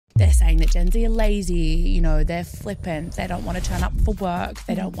they're saying that Gen Z are lazy, you know, they're flippant, they don't want to turn up for work,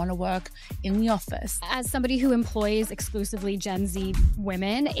 they don't want to work in the office. As somebody who employs exclusively Gen Z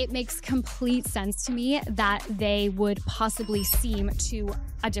women, it makes complete sense to me that they would possibly seem to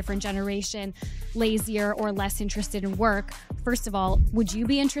a different generation lazier or less interested in work. First of all, would you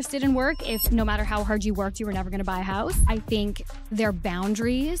be interested in work if no matter how hard you worked, you were never going to buy a house? I think their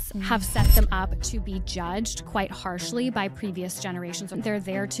boundaries have set them up to be judged quite harshly by previous generations. They're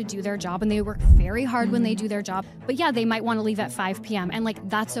there to do their job and they work very hard when they do their job. But yeah, they might want to leave at 5 p.m. and like,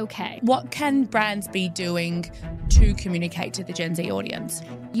 that's okay. What can brands be doing to communicate to the Gen Z audience?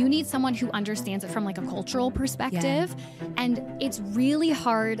 You need someone who understands it from like a cultural perspective. And it's really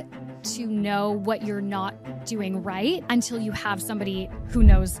hard to know what you're not doing right until you have somebody who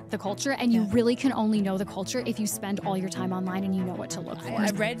knows the culture. And you really can only know the culture if you spend all your time online and you know what to look for. I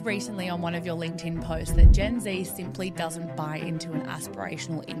read recently on one of your LinkedIn posts that Gen Z simply doesn't buy into an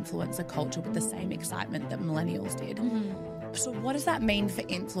aspirational influencer culture with the same excitement that millennials did. So what does that mean for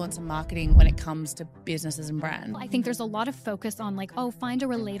influencer marketing when it comes to businesses and brands? I think there's a lot of focus on like, oh, find a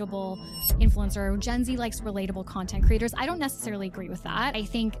relatable influencer. Gen Z likes relatable content creators. I don't necessarily agree with that. I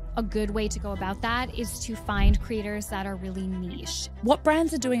think a good way to go about that is to find creators that are really niche. What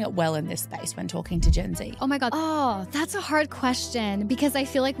brands are doing it well in this space when talking to Gen Z? Oh my God. Oh, that's a hard question because I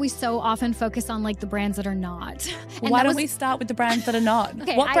feel like we so often focus on like the brands that are not. Why don't we start with the brands that are not?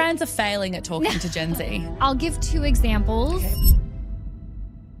 Okay, what brands are failing at talking to Gen Z? I'll give 2 examples. Okay.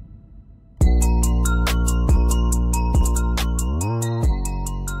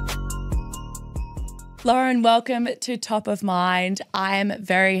 Lauren, welcome to Top of Mind. I am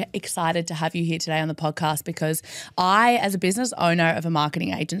very excited to have you here today on the podcast because I, as a business owner of a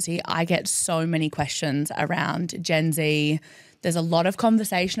marketing agency, I get so many questions around Gen Z. There's a lot of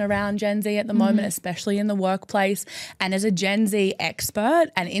conversation around Gen Z at the moment, especially in the workplace. And as a Gen Z expert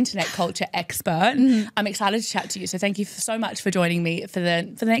and internet culture expert, I'm excited to chat to you. So thank you so much for joining me for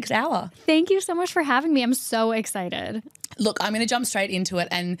the next hour. Thank you so much for having me. I'm so excited. Look, I'm going to jump straight into it.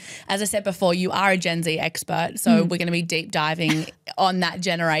 And as I said before, you are a Gen Z expert. So we're going to be deep diving on that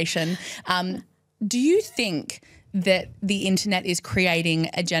generation. Do you think that the internet is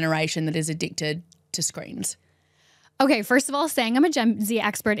creating a generation that is addicted to screens? Okay, first of all, saying I'm a Gen Z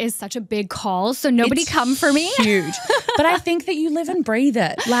expert is such a big call, so nobody come for me. Huge. But I think that you live and breathe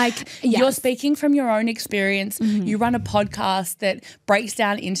it. Like you're speaking from your own experience. You run a podcast that breaks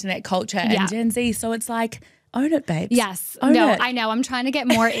down internet culture and Gen Z. So it's like, own it, babes. Yes. Own it. I know. I'm trying to get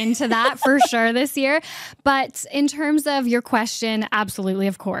more into that for sure this year. But in terms of your question, absolutely,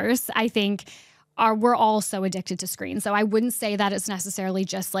 of course. I think we're all so addicted to screens. So I wouldn't say that it's necessarily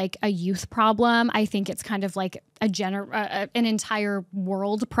just like a youth problem. I think it's kind of like an entire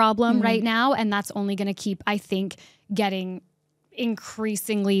world problem right now. And that's only going to keep, I think, getting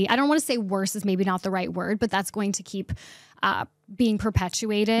increasingly, I don't want to say worse is maybe not the right word, but that's going to keep being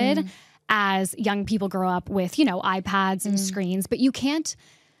perpetuated as young people grow up with, you know, iPads and screens, but you can't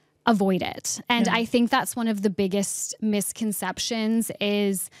avoid it. And I think that's one of the biggest misconceptions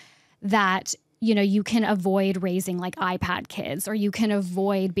is that, you know, you can avoid raising like iPad kids or you can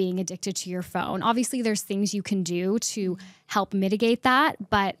avoid being addicted to your phone. Obviously, there's things you can do to help mitigate that,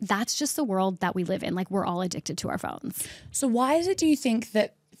 but that's just the world that we live in. Like we're all addicted to our phones. So why is it, do you think,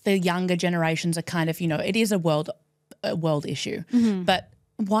 that the younger generations are kind of, you know, it is a world issue, but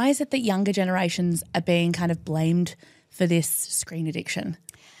why is it that younger generations are being kind of blamed for this screen addiction?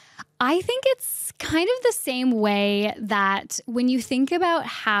 I think it's kind of the same way that when you think about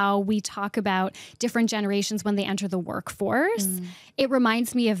how we talk about different generations when they enter the workforce, it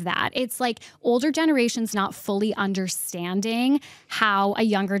reminds me of that. It's like older generations not fully understanding how a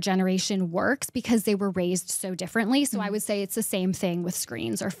younger generation works because they were raised so differently. So I would say it's the same thing with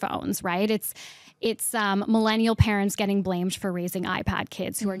screens or phones, right? It's millennial parents getting blamed for raising iPad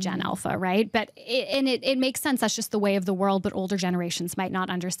kids who are Gen Alpha, right? But it makes sense. That's just the way of the world. But older generations might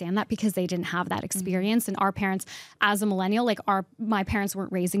not understand that because they didn't have that experience. And our parents, as a millennial, like my parents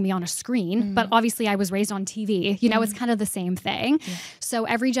weren't raising me on a screen, but obviously I was raised on TV. You know, it's kind of the same thing. So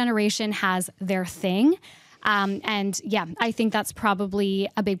every generation has their thing. And yeah, I think that's probably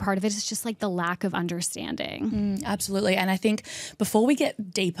a big part of it. It's just like the lack of understanding. Absolutely. And I think before we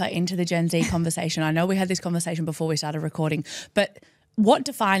get deeper into the Gen Z conversation, I know we had this conversation before we started recording, but what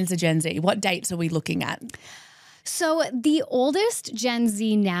defines a Gen Z? What dates are we looking at? So the oldest Gen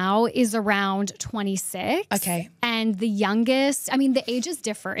Z now is around 26. Okay. And the youngest, I mean, the ages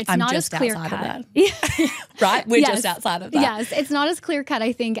differ. It's not as clear cut. Right? We're just outside of that. Yes. It's not as clear cut,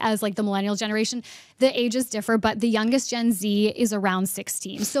 I think, as like the millennial generation. The ages differ, but the youngest Gen Z is around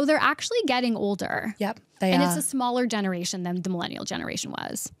 16. So they're actually getting older. Yep. They and are. it's a smaller generation than the millennial generation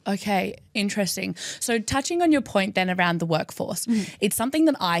was. Okay, interesting. So touching on your point then around the workforce, it's something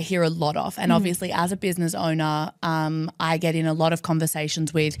that I hear a lot of. And obviously as a business owner, I get in a lot of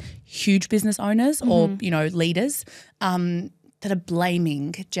conversations with huge business owners or, you know, leaders that are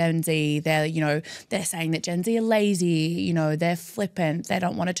blaming Gen Z. They're saying that Gen Z are lazy, you know, they're flippant, they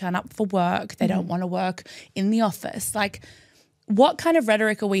don't want to turn up for work, they don't want to work in the office. Like, what kind of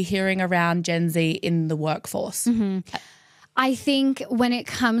rhetoric are we hearing around Gen Z in the workforce? I think when it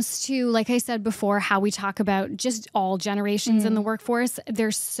comes to, like I said before, how we talk about just all generations in the workforce,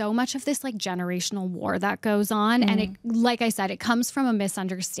 there's so much of this like generational war that goes on. And it, like I said, it comes from a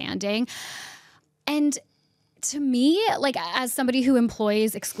misunderstanding. And to me, like as somebody who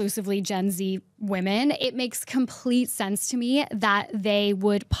employs exclusively Gen Z women, it makes complete sense to me that they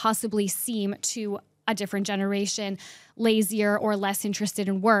would possibly seem to a different generation lazier or less interested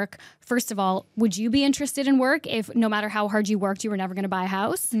in work. First of all, would you be interested in work if no matter how hard you worked, you were never going to buy a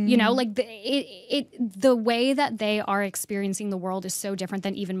house? You know, like the way that they are experiencing the world is so different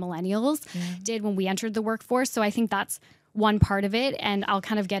than even millennials did when we entered the workforce. So I think that's one part of it. And I'll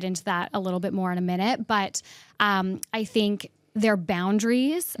kind of get into that a little bit more in a minute. But I think their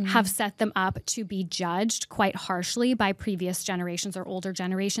boundaries have set them up to be judged quite harshly by previous generations or older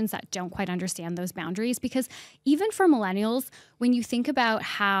generations that don't quite understand those boundaries. Because even for millennials, when you think about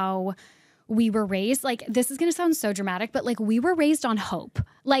how we were raised, like this is going to sound so dramatic, but like we were raised on hope.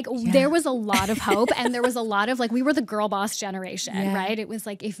 Like there was a lot of hope and there was a lot of like, we were the girl boss generation, right? It was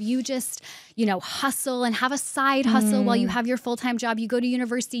like, if you just, you know, hustle and have a side hustle while you have your full-time job, you go to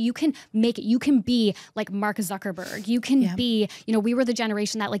university, you can make it, you can be like Mark Zuckerberg, you can be, you know, we were the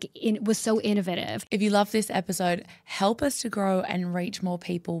generation that like was so innovative. If you love this episode, help us to grow and reach more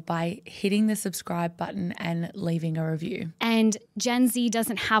people by hitting the subscribe button and leaving a review. And Gen Z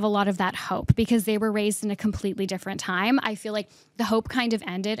doesn't have a lot of that hope because they were raised in a completely different time. I feel like the hope kind of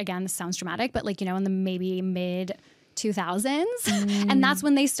ended. Again, this sounds dramatic, but like, you know, in the maybe mid 2000s. And that's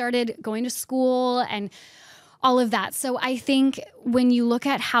when they started going to school and all of that. So I think when you look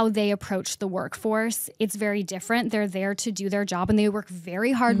at how they approach the workforce, it's very different. They're there to do their job and they work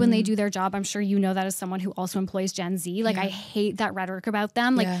very hard when they do their job. I'm sure you know that as someone who also employs Gen Z. Like I hate that rhetoric about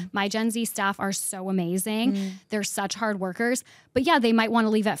them. Like my Gen Z staff are so amazing. They're such hard workers. But yeah, they might want to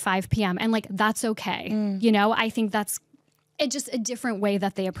leave at 5 p.m. and like that's okay. You know, I think that's just a different way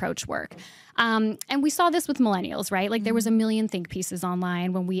that they approach work. And we saw this with millennials, right? Like there was a million think pieces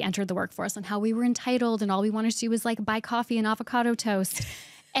online when we entered the workforce on how we were entitled and all we wanted to do was like buy coffee and avocado toast.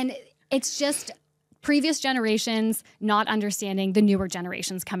 And it's just previous generations not understanding the newer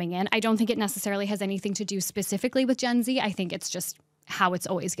generations coming in. I don't think it necessarily has anything to do specifically with Gen Z. I think it's just how it's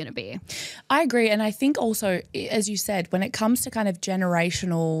always going to be. I agree. And I think also, as you said, when it comes to kind of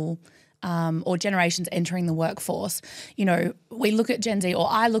generational or generations entering the workforce, you know, we look at Gen Z, or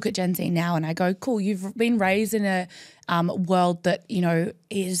I look at Gen Z now and I go, cool, you've been raised in a world that, you know,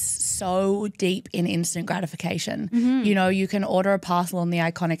 is so deep in instant gratification. You know, you can order a parcel on the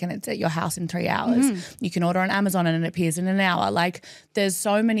Iconic and it's at your house in 3 hours. You can order on Amazon and it appears in an hour. Like there's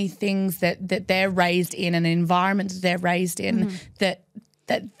so many things that they're raised in, an environment that they're raised in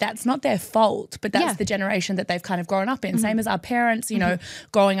that's not their fault, but that's the generation that they've kind of grown up in. Same as our parents, you know,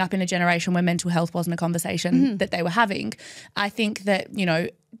 growing up in a generation where mental health wasn't a conversation that they were having. I think that, you know,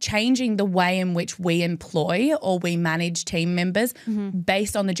 changing the way in which we employ or we manage team members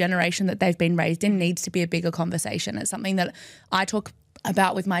based on the generation that they've been raised in needs to be a bigger conversation. It's something that I talk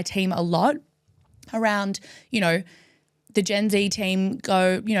about with my team a lot around, you know, the Gen Z team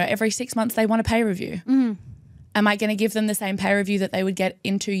go, you know, every 6 months they want a pay review. Am I going to give them the same pay review that they would get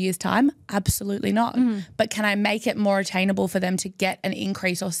in 2 years' time? Absolutely not. But can I make it more attainable for them to get an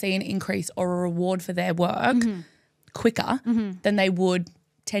increase or see an increase or a reward for their work quicker than they would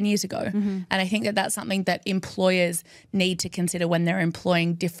 10 years ago? And I think that that's something that employers need to consider when they're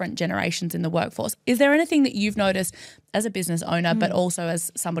employing different generations in the workforce. Is there anything that you've noticed as a business owner, but also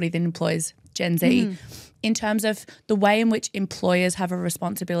as somebody that employs Gen Z, in terms of the way in which employers have a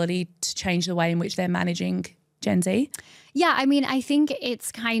responsibility to change the way in which they're managing Gen Z? Yeah, I mean, I think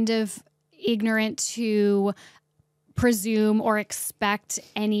it's kind of ignorant to presume or expect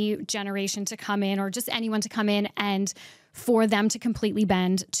any generation to come in or just anyone to come in and for them to completely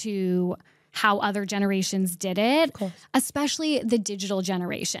bend to how other generations did it, especially the digital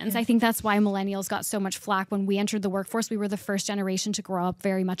generations. I think that's why millennials got so much flack when we entered the workforce. We were the first generation to grow up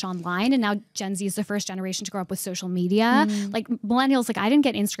very much online, and now Gen Z is the first generation to grow up with social media. Like millennials, like I didn't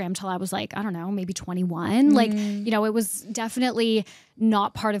get Instagram until I was like, I don't know, maybe 21. Like, you know, it was definitely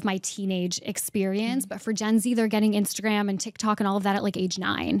not part of my teenage experience, but for Gen Z, they're getting Instagram and TikTok and all of that at like age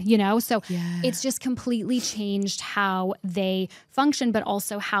 9, you know? So it's just completely changed how they function, but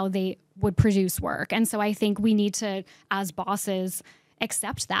also how they would produce work. And so I think we need to, as bosses,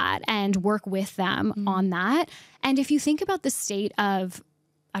 accept that and work with them on that. And if you think about the state of,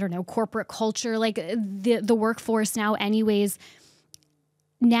 I don't know, corporate culture, like the workforce now anyways,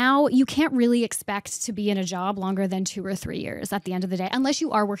 now you can't really expect to be in a job longer than 2 or 3 years at the end of the day, unless you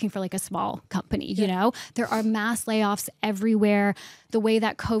are working for like a small company, you know? There are mass layoffs everywhere. The way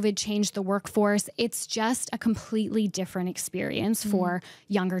that COVID changed the workforce, it's just a completely different experience for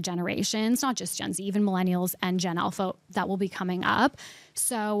younger generations, not just Gen Z, even millennials and Gen Alpha that will be coming up.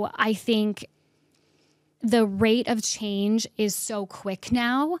 So I think the rate of change is so quick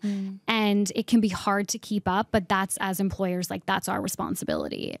now and it can be hard to keep up, but that's, as employers, like that's our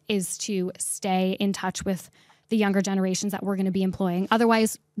responsibility, is to stay in touch with the younger generations that we're going to be employing.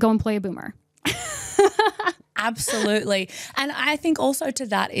 Otherwise, go employ a boomer. Absolutely. And I think also to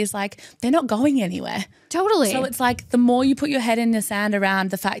that is like, they're not going anywhere. Totally. So it's like the more you put your head in the sand around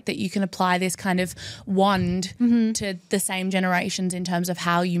the fact that you can apply this kind of wand to the same generations in terms of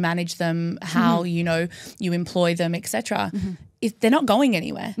how you manage them, how, you know, you employ them, etc. They're not going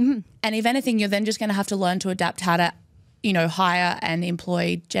anywhere. And if anything, you're then just going to have to learn to adapt how to, you know, hire and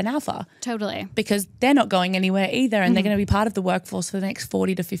employ Gen Alpha. Totally. Because they're not going anywhere either, and they're going to be part of the workforce for the next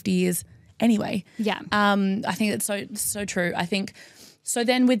 40 to 50 years anyway. Yeah. I think that's so true. I think so.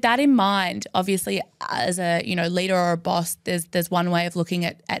 Then with that in mind, obviously as a, you know, leader or a boss, there's one way of looking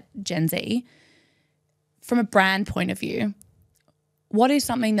at Gen Z. From a brand point of view, what is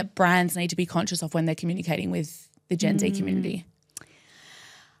something that brands need to be conscious of when they're communicating with the Gen Z community?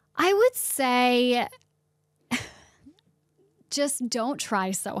 I would say just don't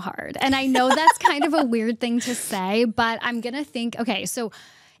try so hard. And I know that's kind of a weird thing to say, but I'm going to think, okay, so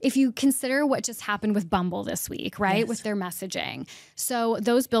if you consider what just happened with Bumble this week, right, yes, with their messaging. So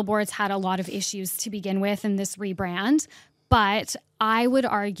those billboards had a lot of issues to begin with in this rebrand, but I would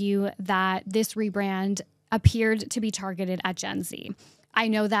argue that this rebrand appeared to be targeted at Gen Z. I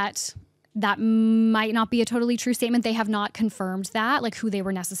know that that might not be a totally true statement. They have not confirmed that, like who they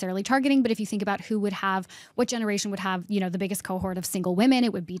were necessarily targeting. But if you think about who would have, what generation would have, you know, the biggest cohort of single women,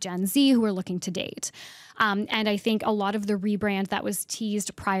 it would be Gen Z who are looking to date. And I think a lot of the rebrand that was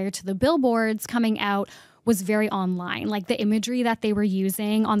teased prior to the billboards coming out was very online. Like the imagery that they were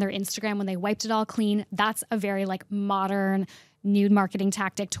using on their Instagram when they wiped it all clean, that's a very like modern nude marketing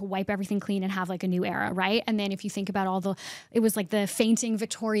tactic to wipe everything clean and have like a new era, right? And then if you think about it was like the fainting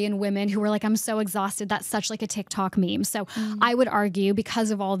Victorian women who were like, I'm so exhausted. That's such like a TikTok meme. So I would argue because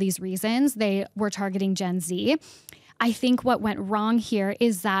of all these reasons, they were targeting Gen Z. I think what went wrong here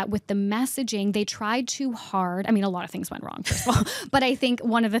is that with the messaging, they tried too hard. I mean, a lot of things went wrong, first of all, but I think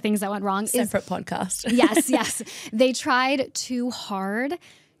one of the things that went wrong is— Separate podcast. Yes. They tried too hard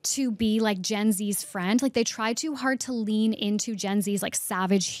to be like Gen Z's friend. Like they tried too hard to lean into Gen Z's like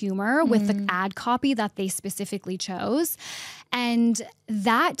savage humor with the ad copy that they specifically chose. And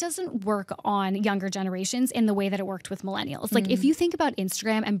that doesn't work on younger generations in the way that it worked with millennials. Like if you think about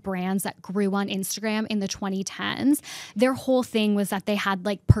Instagram and brands that grew on Instagram in the 2010s, their whole thing was that they had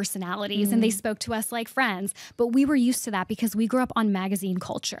like personalities and they spoke to us like friends. But we were used to that because we grew up on magazine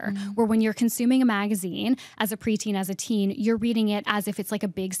culture, where when you're consuming a magazine as a preteen, as a teen, you're reading it as if it's like a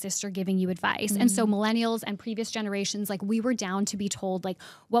big sister giving you advice. And so millennials and previous generations, like we were down to be told like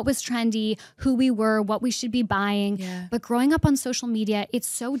what was trendy, who we were, what we should be buying. Yeah. But growing up on social media, it's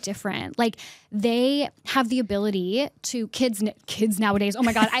so different. Like they have the ability to, kids nowadays, oh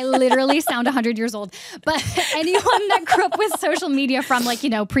my God, I literally sound 100 years old, but anyone that grew up with social media from like,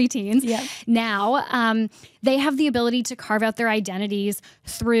 you know, preteens now, they have the ability to carve out their identities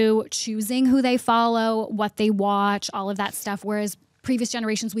through choosing who they follow, what they watch, all of that stuff. Whereas previous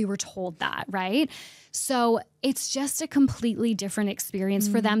generations, we were told that, right? So it's just a completely different experience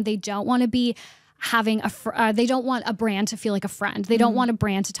for them. They don't want to be having they don't want a brand to feel like a friend. They don't want a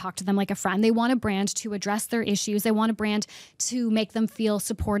brand to talk to them like a friend. They want a brand to address their issues. They want a brand to make them feel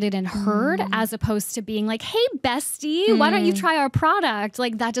supported and heard, as opposed to being like, hey, bestie, why don't you try our product?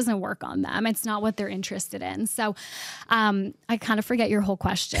 Like that doesn't work on them. It's not what they're interested in. So I kind of forget your whole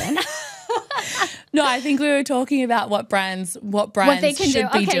question. No, I think we were talking about what brands they can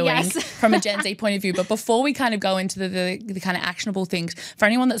should do. be Okay, doing yes. from a Gen Z point of view. But before we kind of go into the kind of actionable things, for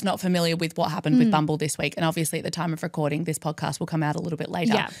anyone that's not familiar with what happened with Bumble this week, and obviously at the time of recording, this podcast will come out a little bit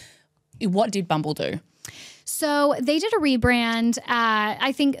later. Yeah. What did Bumble do? So they did a rebrand.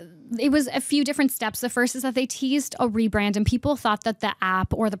 I think it was a few different steps. The first is that they teased a rebrand and people thought that the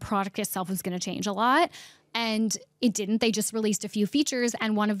app or the product itself was going to change a lot. And it didn't. They just released a few features.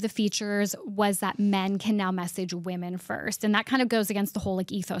 And one of the features was that men can now message women first. And that kind of goes against the whole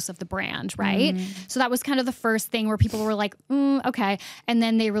like ethos of the brand, right? So that was kind of the first thing where people were like, okay. And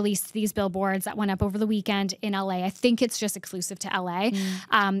then they released these billboards that went up over the weekend in LA. I think it's just exclusive to LA.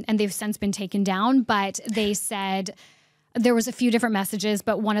 And they've since been taken down. But they said there was a few different messages,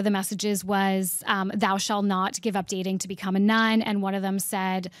 but one of the messages was, thou shalt not give up dating to become a nun. And one of them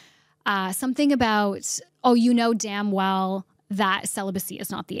said something about, oh, you know damn well that celibacy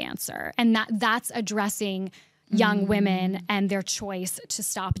is not the answer. And that's addressing young women and their choice to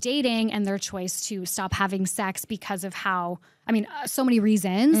stop dating and their choice to stop having sex because of how, I mean, so many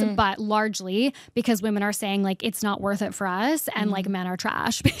reasons, but largely because women are saying like, it's not worth it for us. And like men are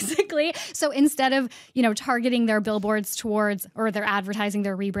trash, basically. So instead of, targeting their billboards towards, or their advertising,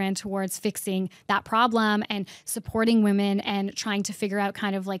 their rebrand towards fixing that problem and supporting women and trying to figure out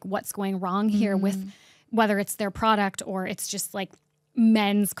kind of like what's going wrong here with whether it's their product or it's just like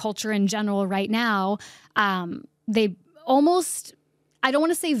men's culture in general right now, they almost, I don't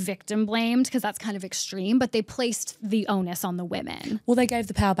want to say victim blamed because that's kind of extreme, but they placed the onus on the women. Well, they gave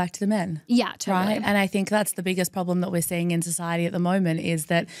the power back to the men. Yeah, totally. Right? And I think that's the biggest problem that we're seeing in society at the moment is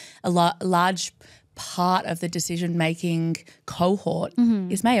that a large part of the decision-making cohort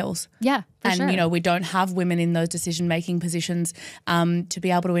is males. Yeah, for sure. And, we don't have women in those decision-making positions to be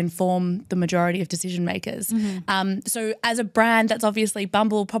able to inform the majority of decision makers. So as a brand, that's obviously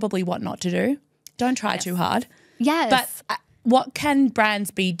Bumble probably what not to do. Don't try too hard. Yes. But what can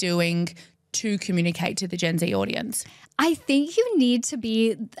brands be doing to communicate to the Gen Z audience? I think you need to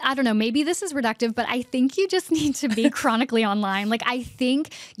be, I don't know, maybe this is reductive, but I think you just need to be chronically online. Like, I think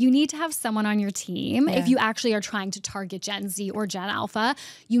you need to have someone on your team. If you actually are trying to target Gen Z or Gen Alpha,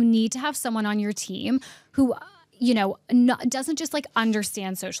 you need to have someone on your team who, doesn't just like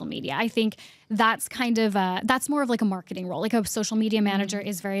understand social media. I think that's kind of that's more of like a marketing role. Like a social media manager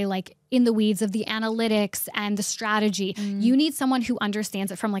is very like in the weeds of the analytics and the strategy. You need someone who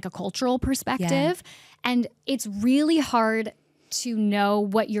understands it from like a cultural perspective. And it's really hard to know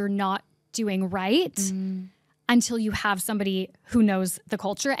what you're not doing right until you have somebody who knows the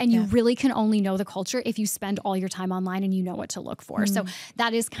culture. And you really can only know the culture if you spend all your time online and you know what to look for. So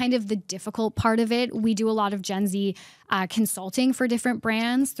that is kind of the difficult part of it. We do a lot of Gen Z consulting for different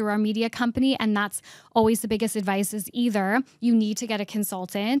brands through our media company. And that's always the biggest advice is either you need to get a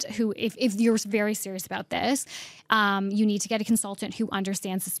consultant who, if you're very serious about this, you need to get a consultant who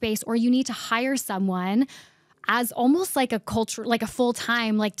understands the space, or you need to hire someone as almost like a culture, like a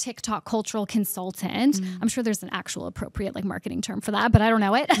full-time like TikTok cultural consultant. I'm sure there's an actual appropriate like marketing term for that, but I don't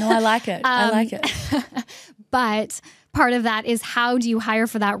know it. No, I like it. I like it. But part of that is how do you hire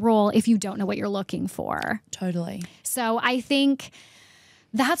for that role if you don't know what you're looking for? Totally. So I think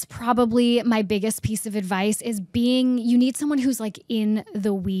that's probably my biggest piece of advice is you need someone who's like in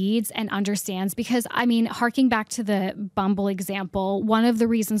the weeds and understands, because I mean, harking back to the Bumble example, one of the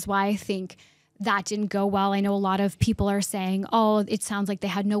reasons why I think that didn't go well, I know a lot of people are saying, oh, it sounds like they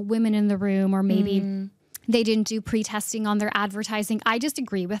had no women in the room, or maybe they didn't do pre-testing on their advertising. I just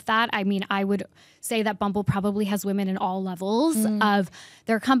agree with that. I mean, I would say that Bumble probably has women in all levels of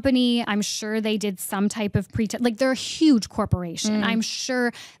their company. I'm sure they did some type of pre-test. Like, they're a huge corporation. I'm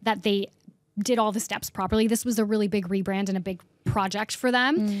sure that they did all the steps properly. This was a really big rebrand and a big project for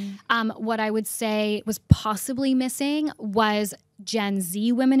them. What I would say was possibly missing was Gen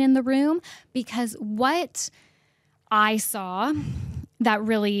Z women in the room, because what I saw that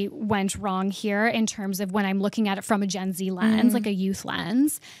really went wrong here in terms of when I'm looking at it from a Gen Z lens, like a youth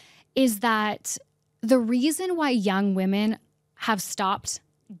lens, is that the reason why young women have stopped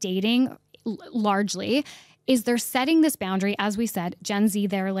dating largely is they're setting this boundary. As we said, Gen Z,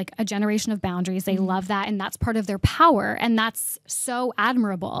 they're like a generation of boundaries. They love that. And that's part of their power. And that's so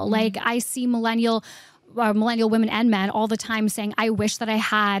admirable. Like, I see millennial women and men all the time saying, I wish that I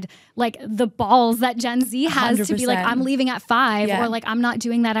had like the balls that Gen Z has 100%. To be like, I'm leaving at 5 or like, I'm not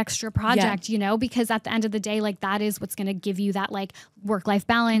doing that extra project, because at the end of the day, like that is what's going to give you that like work-life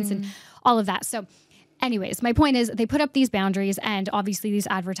balance and all of that. So anyways, my point is they put up these boundaries, and obviously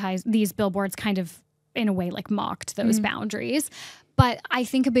these billboards kind of in a way like mocked those boundaries. But I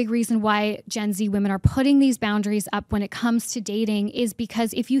think a big reason why Gen Z women are putting these boundaries up when it comes to dating is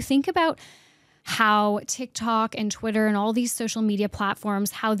because if you think about how TikTok and Twitter and all these social media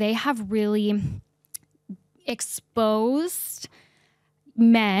platforms, how they have really exposed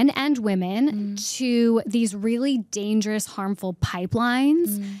men and women to these really dangerous, harmful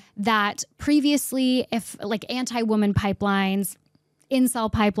pipelines that previously, if like anti-woman pipelines,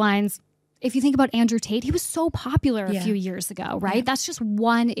 incel pipelines, if you think about Andrew Tate, he was so popular a few years ago, right? Yeah. That's just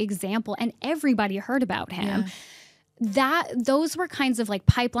one example, and everybody heard about him. Those were kinds of like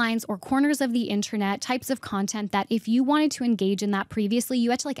pipelines or corners of the internet, types of content that if you wanted to engage in that previously,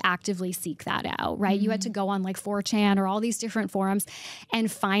 you had to like actively seek that out, right? You had to go on like 4chan or all these different forums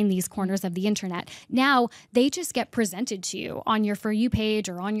and find these corners of the internet. Now they just get presented to you on your For You page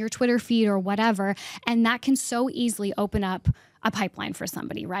or on your Twitter feed or whatever. And that can so easily open up a pipeline for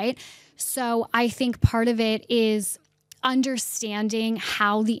somebody, right? So I think part of it is understanding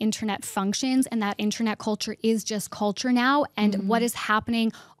how the internet functions, and that internet culture is just culture now, and what is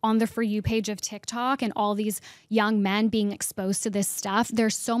happening on the For You page of TikTok and all these young men being exposed to this stuff.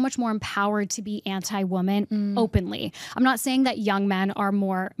 They're so much more empowered to be anti-woman openly. I'm not saying that young men are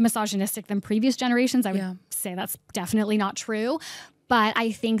more misogynistic than previous generations. I would say that's definitely not true. But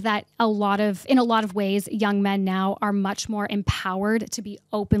I think that in a lot of ways, young men now are much more empowered to be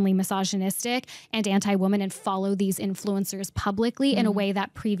openly misogynistic and anti-woman and follow these influencers publicly in a way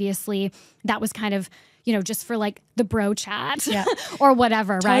that previously that was kind of, you know, just for like the bro chat or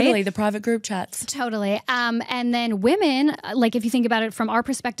whatever, right? Totally, the private group chats. Totally. And then women, like if you think about it from our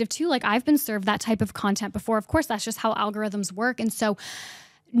perspective too, like I've been served that type of content before. Of course, that's just how algorithms work. And so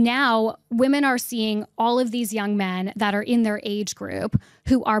now women are seeing all of these young men that are in their age group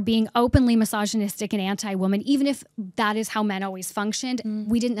who are being openly misogynistic and anti-woman, even if that is how men always functioned.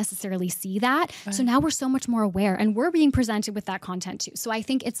 We didn't necessarily see that. Right. So now we're so much more aware, and we're being presented with that content too. So I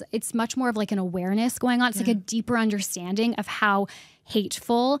think it's much more of like an awareness going on. It's like a deeper understanding of how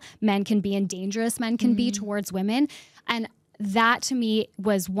hateful men can be and dangerous men can be towards women. And that to me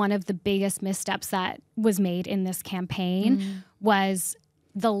was one of the biggest missteps that was made in this campaign was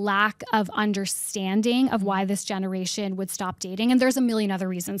the lack of understanding of why this generation would stop dating. And there's a million other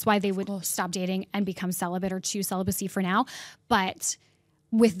reasons why they would stop dating and become celibate or choose celibacy for now. But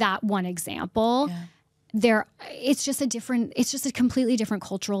with that one example, it's just a completely different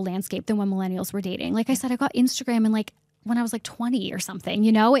cultural landscape than when millennials were dating. Like I said, I got Instagram and like when I was like 20 or something,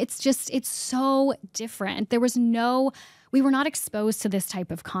 you know, it's so different. We were not exposed to this type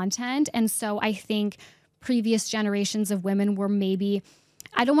of content. And so I think previous generations of women were maybe,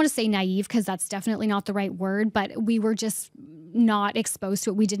 I don't want to say naive because that's definitely not the right word, but we were just not exposed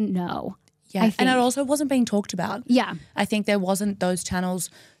to it. We didn't know. Yeah, and it also wasn't being talked about. Yeah. I think there wasn't those channels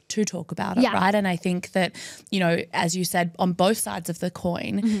to talk about it, right? And I think that, you know, as you said, on both sides of the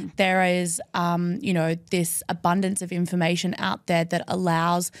coin, there is, you know, this abundance of information out there that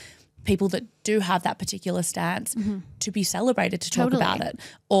allows people that do have that particular stance to be celebrated, to talk about it.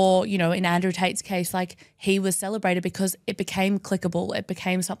 Or, you know, in Andrew Tate's case, like he was celebrated because it became clickable. It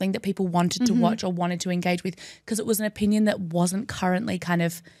became something that people wanted to watch or wanted to engage with because it was an opinion that wasn't currently kind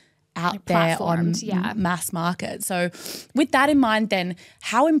of out there on mass market. So with that in mind then,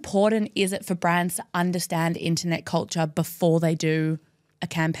 how important is it for brands to understand internet culture before they do a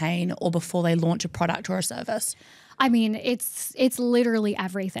campaign or before they launch a product or a service? I mean, it's literally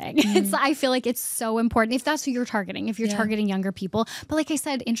everything. I feel like it's so important if that's who you're targeting, if you're targeting younger people. But like I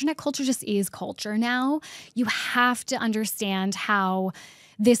said, internet culture just is culture now. You have to understand how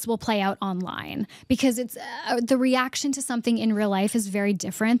this will play out online because it's the reaction to something in real life is very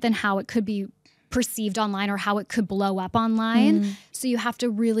different than how it could be perceived online or how it could blow up online. So you have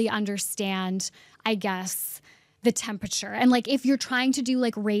to really understand, I guess, the temperature. And like if you're trying to do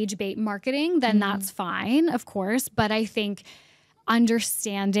like rage bait marketing, then that's fine, of course. But I think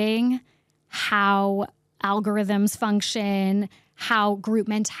understanding how algorithms function, how group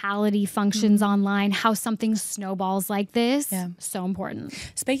mentality functions online, how something snowballs like this, so important.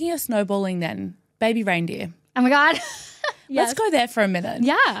 Speaking of snowballing then, baby reindeer. Oh my God. Let's go there for a minute.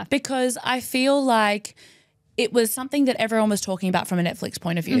 Yeah. Because I feel like it was something that everyone was talking about from a Netflix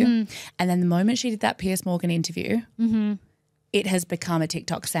point of view. And then the moment she did that Piers Morgan interview, it has become a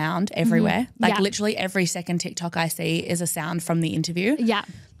TikTok sound everywhere. Like literally every second TikTok I see is a sound from the interview. Yeah.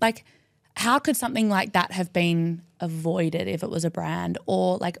 Like how could something like that have been avoided if it was a brand?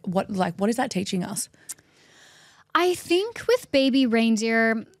 Or what is that teaching us? I think with baby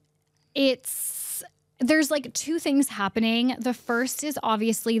reindeer, there's like two things happening. The first is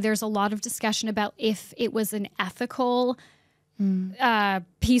obviously there's a lot of discussion about if it was an ethical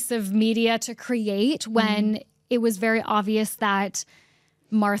piece of media to create when it was very obvious that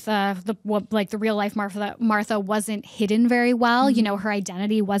Martha, the real life Martha wasn't hidden very well. You know, her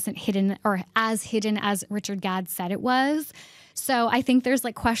identity wasn't hidden or as hidden as Richard Gadd said it was. So I think there's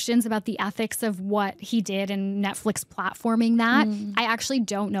like questions about the ethics of what he did and Netflix platforming that. I actually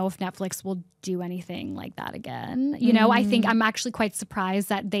don't know if Netflix will do anything like that again. You know, I think I'm actually quite surprised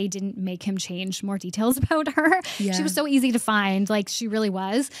that they didn't make him change more details about her. Yeah. She was so easy to find, like she really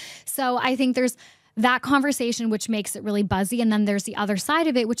was. So I think there's that conversation, which makes it really buzzy. And then there's the other side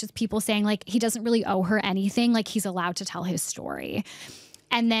of it, which is people saying like, he doesn't really owe her anything. Like he's allowed to tell his story.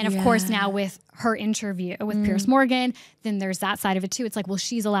 And then, of course, now with her interview with Piers Morgan, then there's that side of it too. It's like, well,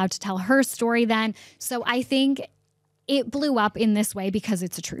 she's allowed to tell her story then. So I think it blew up in this way because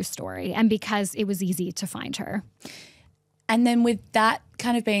it's a true story and because it was easy to find her. And then with that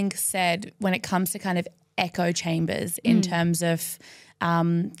kind of being said, when it comes to kind of echo chambers in terms of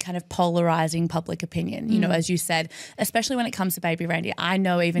kind of polarizing public opinion, you know, as you said, especially when it comes to Baby Reindeer, I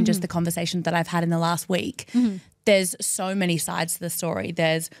know even just the conversation that I've had in the last week, there's so many sides to the story.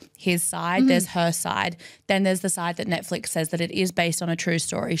 There's his side, there's her side. Then there's the side that Netflix says that it is based on a true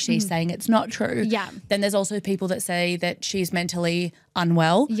story. She's saying it's not true. Yeah. Then there's also people that say that she's mentally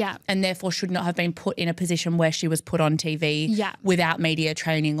unwell and therefore should not have been put in a position where she was put on TV without media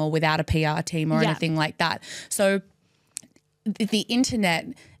training or without a PR team or anything like that. So the internet,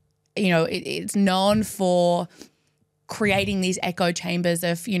 you know, it's known for creating these echo chambers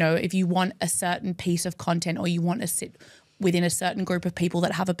of, you know, if you want a certain piece of content or you want to sit within a certain group of people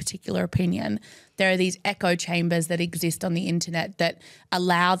that have a particular opinion, there are these echo chambers that exist on the internet that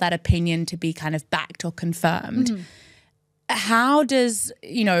allow that opinion to be kind of backed or confirmed. How does,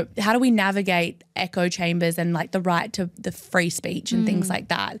 you know, how do we navigate echo chambers and like the right to the free speech and things like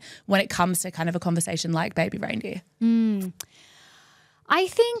that when it comes to kind of a conversation like Baby Reindeer? I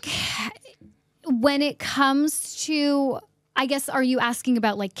think when it comes to, I guess, are you asking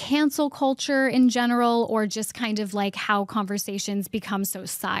about like cancel culture in general or just kind of like how conversations become so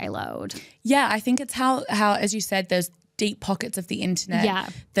siloed? Yeah, I think it's how as you said, there's deep pockets of the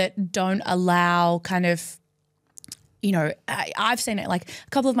internet that don't allow kind of, you know, I've seen it like a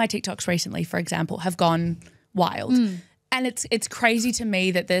couple of my TikToks recently, for example, have gone wild. And it's crazy to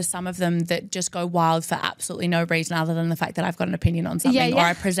me that there's some of them that just go wild for absolutely no reason other than the fact that I've got an opinion on something or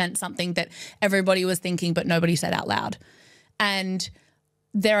I present something that everybody was thinking but nobody said out loud. And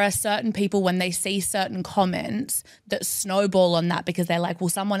there are certain people when they see certain comments that snowball on that because they're like, well,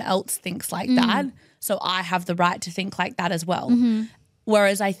 someone else thinks like that, so I have the right to think like that as well.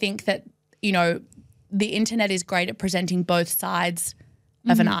 Whereas I think that, you know, the internet is great at presenting both sides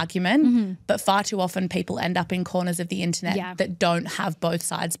of an argument, but far too often people end up in corners of the internet that don't have both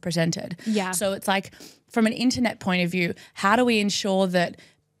sides presented. So it's like, from an internet point of view, how do we ensure that,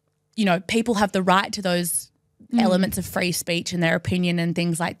 you know, people have the right to those elements of free speech and their opinion and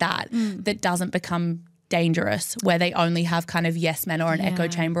things like that, that doesn't become dangerous where they only have kind of yes men or an echo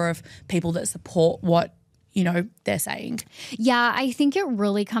chamber of people that support what, you know, they're saying? Yeah, I think it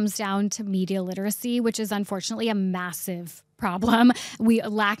really comes down to media literacy, which is unfortunately a massive problem. We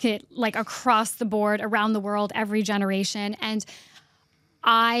lack it like across the board, around the world, every generation. And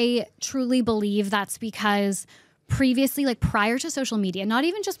I truly believe that's because previously, like prior to social media, not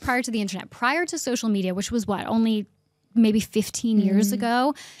even just prior to the internet, prior to social media, which was what, only maybe 15 years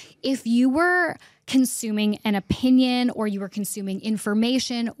ago, if you were consuming an opinion or you were consuming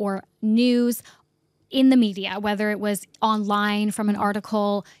information or news in the media, whether it was online from an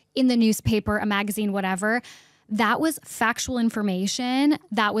article, in the newspaper, a magazine, whatever, that was factual information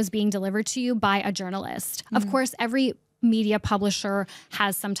that was being delivered to you by a journalist. Of course, every media publisher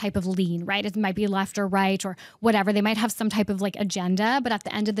has some type of lean, right? It might be left or right or whatever. They might have some type of like agenda, but at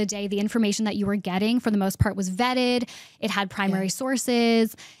the end of the day, the information that you were getting for the most part was vetted. It had primary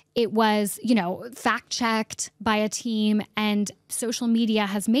sources. It was, you know, fact-checked by a team, and social media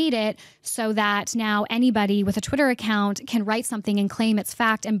has made it so that now anybody with a Twitter account can write something and claim it's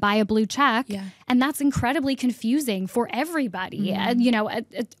fact and buy a blue check. And that's incredibly confusing for everybody. You know,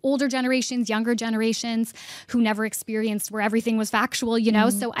 older generations, younger generations who never experienced where everything was factual, you know?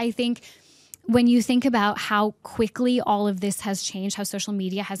 So I think when you think about how quickly all of this has changed, how social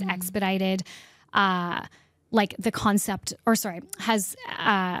media has expedited like the concept, or sorry, has,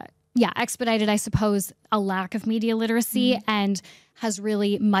 expedited, I suppose, a lack of media literacy and has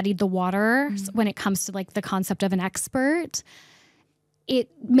really muddied the water when it comes to like the concept of an expert. It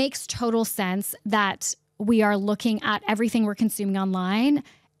makes total sense that we are looking at everything we're consuming online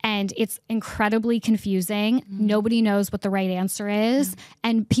And it's incredibly confusing. Nobody knows what the right answer is.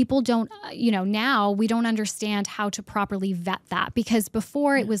 And people don't, now we don't understand how to properly vet that. Because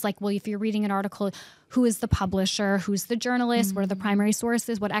before it was like, well, if you're reading an article, who is the publisher? Who's the journalist? What are the primary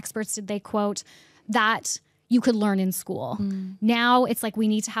sources? What experts did they quote? That you could learn in school. Now it's like we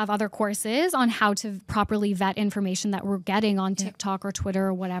need to have other courses on how to properly vet information that we're getting on TikTok or Twitter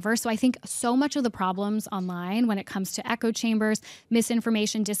or whatever. So I think so much of the problems online when it comes to echo chambers,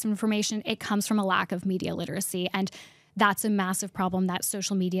 misinformation, disinformation, it comes from a lack of media literacy. And that's a massive problem that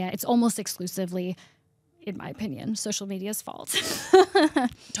social media, it's almost exclusively, in my opinion, social media's fault.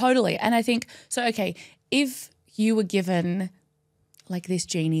 Totally. And I think, so, okay, if you were given like this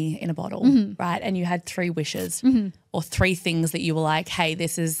genie in a bottle, right? And you had 3 wishes or 3 things that you were like, hey,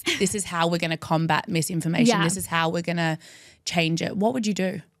 this is how we're going to combat misinformation. Yeah. This is how we're going to change it. What would you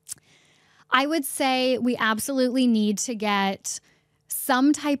do? I would say we absolutely need to get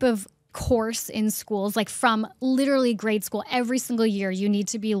some type of course in schools, like from literally grade school. Every single year you need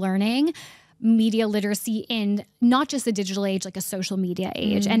to be learning media literacy in not just the digital age, like a social media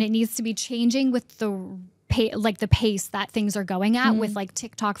age. And it needs to be changing with the pace that things are going at with like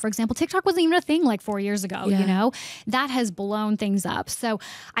TikTok, for example. TikTok wasn't even a thing like 4 years ago, that has blown things up. So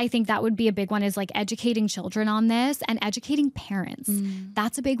I think that would be a big one, is like educating children on this and educating parents.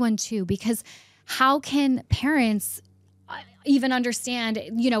 That's a big one too, because how can parents even understand,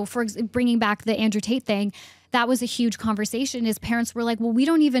 for bringing back the Andrew Tate thing, that was a huge conversation. Is parents were like, well, we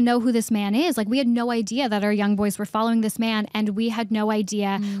don't even know who this man is. Like, we had no idea that our young boys were following this man, and we had no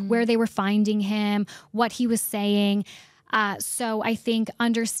idea where they were finding him, what he was saying. So I think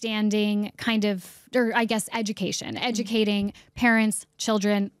understanding educating parents,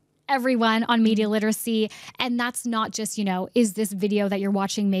 children, everyone on media literacy. And that's not just, is this video that you're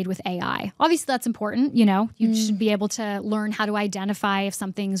watching made with AI? Obviously that's important. You should be able to learn how to identify if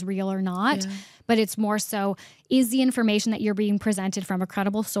something's real or not. Yeah. But it's more so, is the information that you're being presented from a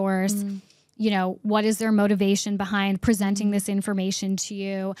credible source? What is their motivation behind presenting this information to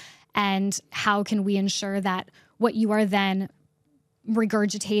you? And how can we ensure that what you are then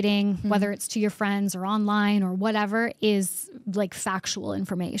regurgitating, whether it's to your friends or online or whatever, is like factual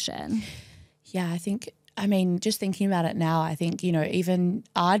information? Yeah, just thinking about it now, I think, even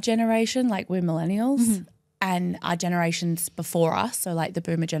our generation, like we're millennials, and our generations before us, so like the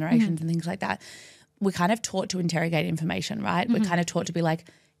boomer generations and things like that, we're kind of taught to interrogate information, right? We're kind of taught to be like,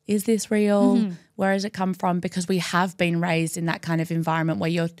 is this real? Where does it come from? Because we have been raised in that kind of environment where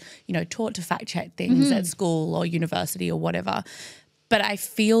you're, taught to fact check things at school or university or whatever. But I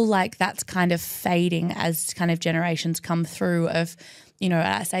feel like that's kind of fading as kind of generations come through of,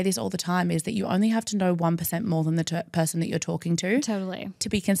 I say this all the time, is that you only have to know 1% more than the person that you're talking to. Totally. To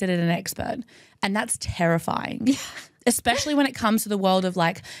be considered an expert. And that's terrifying. Yeah. Especially when it comes to the world of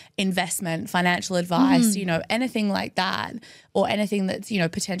like investment, financial advice, anything like that, or anything that's,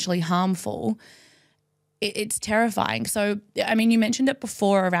 potentially harmful. It's terrifying. So, you mentioned it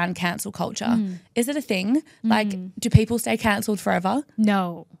before around cancel culture. Is it a thing? Like, do people stay cancelled forever?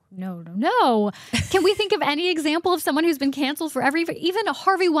 No. Can we think of any example of someone who's been canceled forever? Even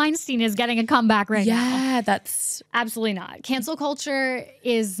Harvey Weinstein is getting a comeback right now. Yeah, that's... Absolutely not. Cancel culture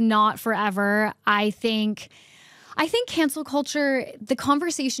is not forever. I think cancel culture, the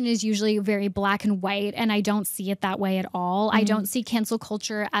conversation is usually very black and white, and I don't see it that way at all. I don't see cancel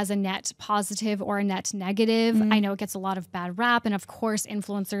culture as a net positive or a net negative. I know it gets a lot of bad rap, and of course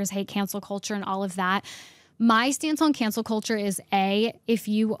influencers hate cancel culture and all of that. My stance on cancel culture is A, if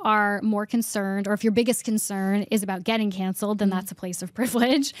you are more concerned, or if your biggest concern is about getting canceled, then that's a place of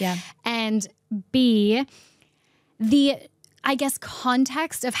privilege. Yeah. And B, I guess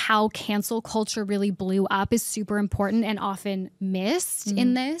context of how cancel culture really blew up is super important and often missed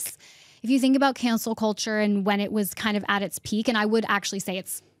in this. If you think about cancel culture and when it was kind of at its peak, and I would actually say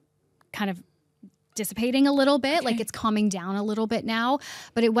it's kind of dissipating a little bit, like it's calming down a little bit now.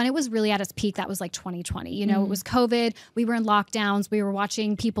 But when it was really at its peak, that was like 2020. It was COVID. We were in lockdowns. We were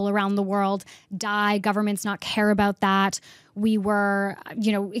watching people around the world die. Governments not care about that. We were,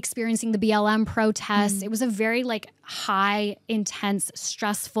 experiencing the BLM protests. It was a very like high, intense,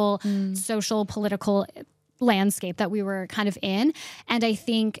 stressful social, political landscape that we were kind of in. And I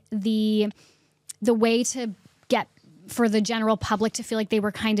think the way to get for the general public to feel like they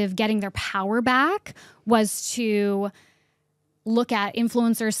were kind of getting their power back was to look at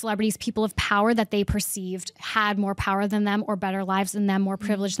influencers, celebrities, people of power that they perceived had more power than them or better lives than them, more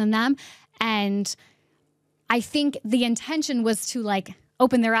privilege than them. And I think the intention was to like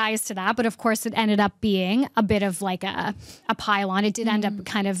open their eyes to that. But of course, it ended up being a bit of like a pile-on. It did end up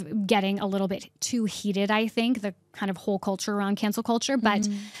kind of getting a little bit too heated, I think, the kind of whole culture around cancel culture. But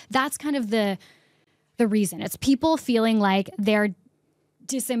that's kind of the reason. It's people feeling like they're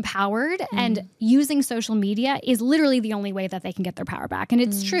disempowered and using social media is literally the only way that they can get their power back. And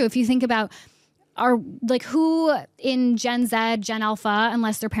it's true. If you think about who in Gen Z, Gen Alpha,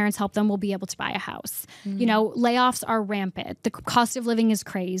 unless their parents help them, will be able to buy a house. You know, layoffs are rampant. The cost of living is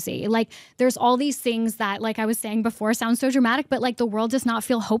crazy. Like there's all these things that, like I was saying before, sounds so dramatic, but like the world does not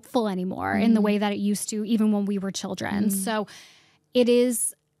feel hopeful anymore in the way that it used to, even when we were children. So it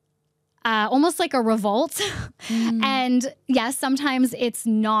is almost like a revolt. And yes, sometimes it's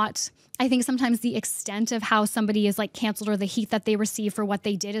not, I think sometimes the extent of how somebody is like canceled or the heat that they receive for what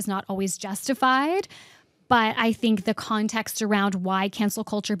they did is not always justified. But I think the context around why cancel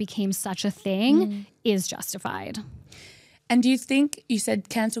culture became such a thing is justified. And do you think, you said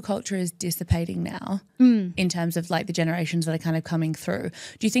cancel culture is dissipating now in terms of like the generations that are kind of coming through.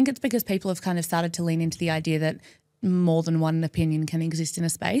 Do you think it's because people have kind of started to lean into the idea that more than one opinion can exist in a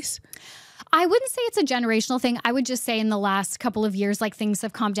space? I wouldn't say it's a generational thing. I would just say in the last couple of years, like things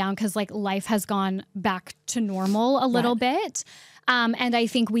have calmed down because like life has gone back to normal a little bit. And I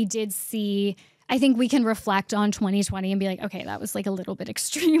think we did see, I think we can reflect on 2020 and be like, okay, that was like a little bit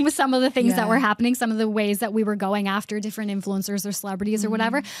extreme with some of the things that were happening, some of the ways that we were going after different influencers or celebrities or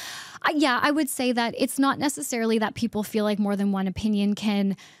whatever. I would say that it's not necessarily that people feel like more than one opinion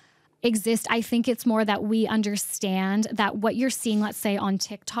can exist. I think it's more that we understand that what you're seeing, let's say on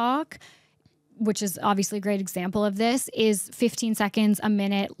TikTok, which is obviously a great example of this, is 15 seconds, a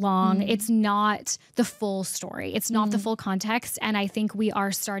minute long. It's not the full story. It's not the full context. And I think we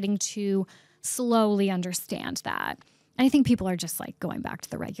are starting to slowly understand that. And I think people are just like going back to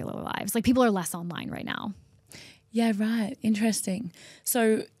the regular lives. Like people are less online right now. Yeah, right. Interesting.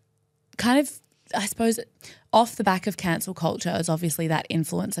 So kind of, I suppose, off the back of cancel culture is obviously that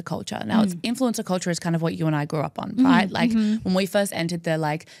influencer culture. Now, it's influencer culture is kind of what you and I grew up on, right? Like when we first entered the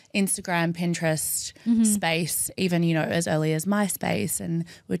like Instagram, Pinterest space, even, you know, as early as MySpace, and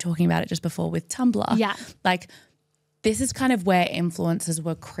we were talking about it just before with Tumblr. Yeah. Like this is kind of where influencers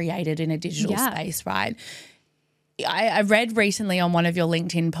were created in a digital space, right? I read recently on one of your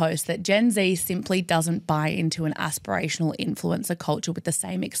LinkedIn posts that Gen Z simply doesn't buy into an aspirational influencer culture with the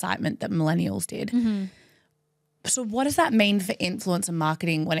same excitement that millennials did. So what does that mean for influencer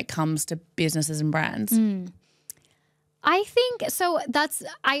marketing when it comes to businesses and brands? I think, so that's,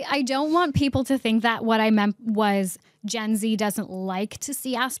 I don't want people to think that what I meant was Gen Z doesn't like to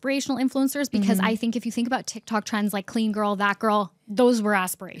see aspirational influencers, because I think if you think about TikTok trends like clean girl, that girl, those were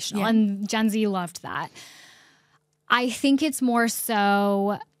aspirational and Gen Z loved that. I think it's more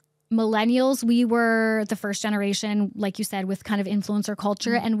so millennials, we were the first generation, like you said, with kind of influencer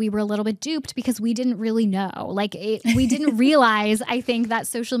culture, and we were a little bit duped because we didn't really know. Like we didn't realize, I think, that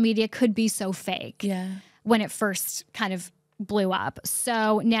social media could be so fake when it first kind of blew up.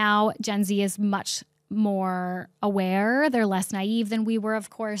 So now Gen Z is much more aware. They're less naive than we were, of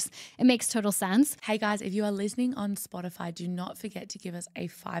course. It makes total sense. Hey guys, if you are listening on Spotify, do not forget to give us a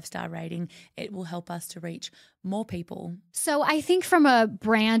 5-star rating. It will help us to reach more people. So I think from a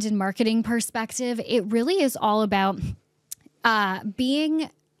brand and marketing perspective, it really is all about being,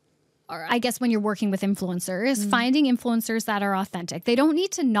 or I guess when you're working with influencers, finding influencers that are authentic. They don't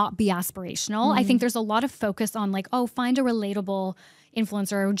need to not be aspirational. I think there's a lot of focus on like, oh, find a relatable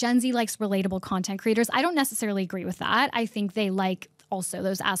influencer. Gen Z likes relatable content creators. I don't necessarily agree with that. I think they like also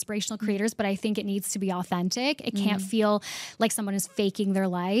those aspirational creators, but I think it needs to be authentic. It can't feel like someone is faking their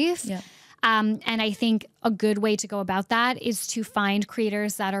life. And I think a good way to go about that is to find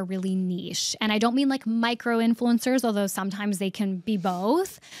creators that are really niche. And I don't mean like micro influencers, although sometimes they can be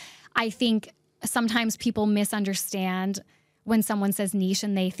both. I think sometimes people misunderstand when someone says niche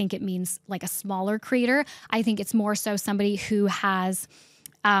and they think it means like a smaller creator. I think it's more so somebody who has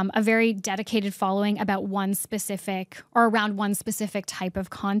a very dedicated following about one specific or around one specific type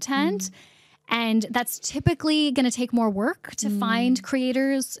of content. And that's typically going to take more work to find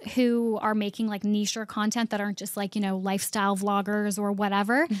creators who are making like niche content that aren't just like, you know, lifestyle vloggers or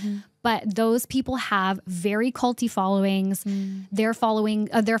whatever. But those people have very culty followings. Their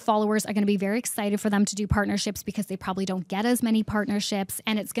followers are going to be very excited for them to do partnerships because they probably don't get as many partnerships.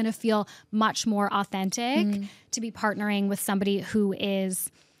 And it's going to feel much more authentic to be partnering with somebody who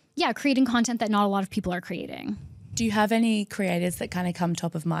is, creating content that not a lot of people are creating. Do you have any creators that kind of come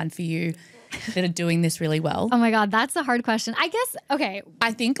top of mind for you that are doing this really well? Oh my God, that's a hard question. I guess, okay.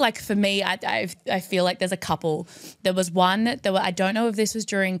 I think like for me, I feel like there's a couple. There was one that I don't know if this was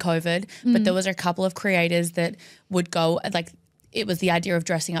during COVID, but there was a couple of creators that would go like it was the idea of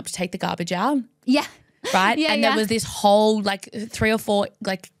dressing up to take the garbage out. Yeah. Right. Yeah, and there was this whole like 3 or 4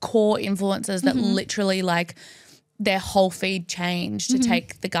 like core influencers that literally like their whole feed changed to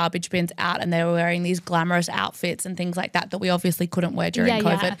take the garbage bins out, and they were wearing these glamorous outfits and things like that we obviously couldn't wear during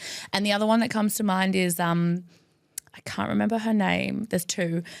COVID. Yeah. And the other one that comes to mind is I can't remember her name. There's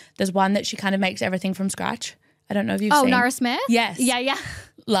 2. There's one that she kind of makes everything from scratch. I don't know if you've seen. Oh, Nara Smith? Yes. Yeah.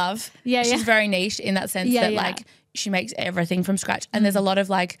 Love. Yeah, She's very niche in that sense that like she makes everything from scratch. And there's a lot of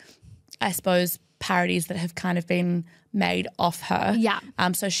like, I suppose, parodies that have kind of been made off her. Yeah.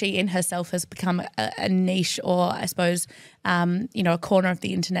 So she in herself has become a niche, or I suppose, you know, a corner of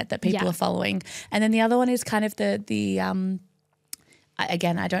the internet that people are following. And then the other one is kind of the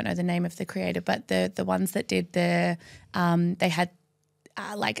again, I don't know the name of the creator, but the ones that did they had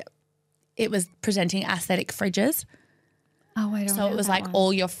like, it was presenting aesthetic fridges. Oh, I don't know. So it was like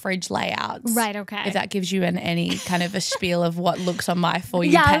all your fridge layouts. Right, okay. If that gives you any kind of a spiel of what looks on my For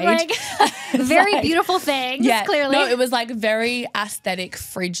You page. Like very beautiful things, clearly. No, it was like very aesthetic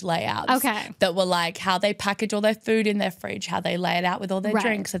fridge layouts. Okay. That were like how they package all their food in their fridge, how they lay it out with all their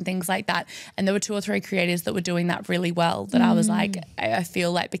drinks and things like that. And there were 2 or 3 creators that were doing that really well that I was like, I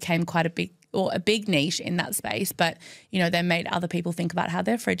feel like became quite a big niche in that space, but you know, they made other people think about how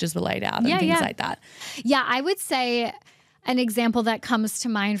their fridges were laid out and things like that. Yeah, I would say an example that comes to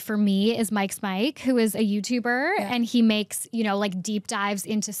mind for me is Mike's Mike, who is a YouTuber and he makes, you know, like deep dives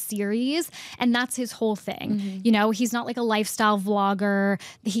into series, and that's his whole thing. You know, he's not like a lifestyle vlogger.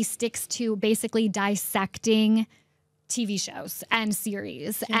 He sticks to basically dissecting TV shows and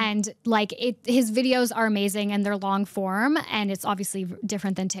series, and like his videos are amazing and they're long form, and it's obviously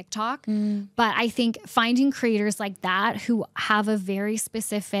different than TikTok. But I think finding creators like that who have a very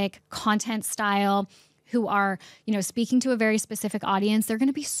specific content style, who are, you know, speaking to a very specific audience, they're going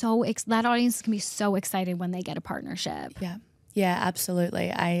to be that audience can be so excited when they get a partnership. Yeah,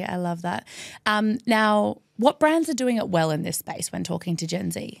 absolutely. I love that. Now, what brands are doing it well in this space when talking to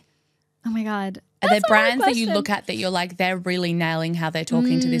Gen Z? Oh my God. Are there brands that you look at that you're like, they're really nailing how they're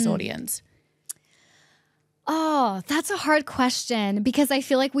talking to this audience? Oh, that's a hard question, because I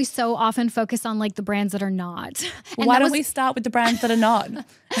feel like we so often focus on like the brands that are not. And why don't we start with the brands that are not?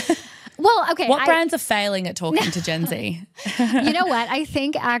 Well, okay. What brands are failing at talking to Gen Z? You know what? I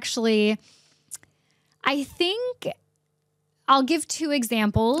think I'll give 2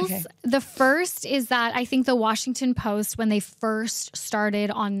 examples. Okay. The first is that I think the Washington Post, when they first started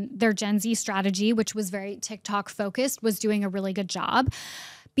on their Gen Z strategy, which was very TikTok focused, was doing a really good job,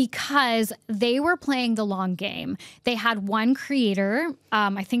 because they were playing the long game. They had one creator,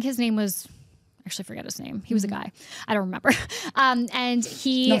 I think his name was, actually forget his name. He was a guy. I don't remember. And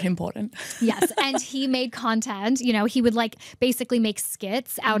he... Not important. Yes. And he made content, you know, he would like basically make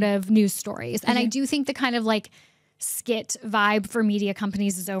skits out of news stories. And I do think the kind of like skit vibe for media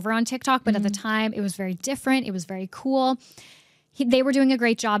companies is over on TikTok, but at the time it was very different. It was very cool. They were doing a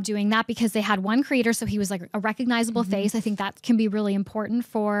great job doing that because they had one creator, so he was like a recognizable face. I think that can be really important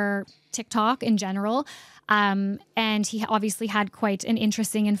for TikTok in general. And he obviously had quite an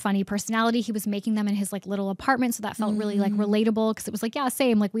interesting and funny personality. He was making them in his like little apartment, so that felt really like relatable, because it was like, yeah,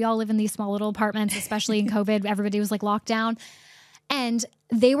 same. Like we all live in these small little apartments, especially in COVID. Everybody was like locked down. And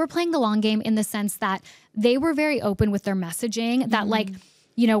they were playing the long game in the sense that they were very open with their messaging, that like,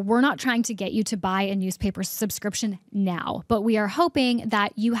 you know, we're not trying to get you to buy a newspaper subscription now, but we are hoping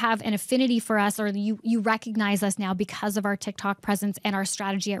that you have an affinity for us, or you recognize us now because of our TikTok presence and our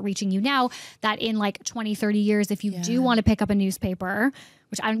strategy at reaching you now, that in like 20, 30 years, if you do want to pick up a newspaper,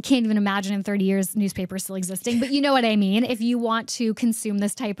 which I can't even imagine in 30 years newspapers still existing, but you know what I mean? If you want to consume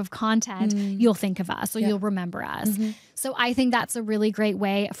this type of content, you'll think of us, or you'll remember us. So I think that's a really great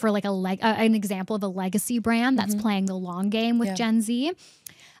way for like an example of a legacy brand that's playing the long game with Gen Z.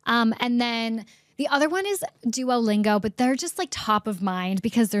 And then the other one is Duolingo, but they're just like top of mind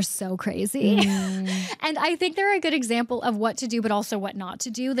because they're so crazy. And I think they're a good example of what to do, but also what not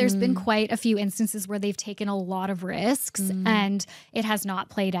to do. There's been quite a few instances where they've taken a lot of risks and it has not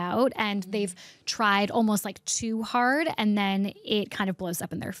played out, and they've tried almost like too hard, and then it kind of blows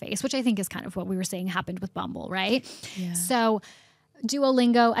up in their face, which I think is kind of what we were saying happened with Bumble, right? So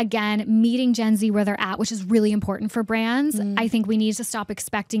Duolingo, again, meeting Gen Z where they're at, which is really important for brands. I think we need to stop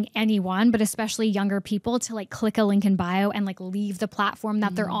expecting anyone, but especially younger people, to like click a link in bio and like leave the platform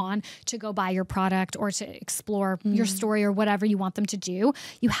that they're on to go buy your product or to explore your story or whatever you want them to do.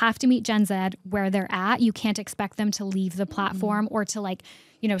 You have to meet Gen Z where they're at. You can't expect them to leave the platform or to like,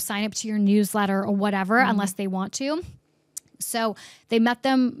 you know, sign up to your newsletter or whatever unless they want to. So they met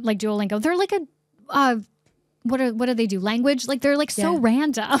them like Duolingo. They're like a what do they do? Language? Like they're like so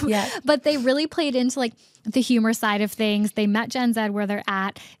random, but they really played into like the humor side of things. They met Gen Z where they're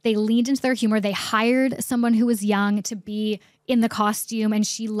at. They leaned into their humor. They hired someone who was young to be in the costume, and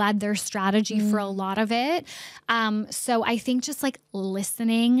she led their strategy for a lot of it. So I think just like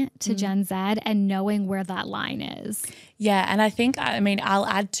listening to Gen Z and knowing where that line is. Yeah. And I think, I mean, I'll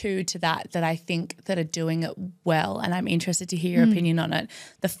add to that I think that are doing it well. And I'm interested to hear your opinion on it.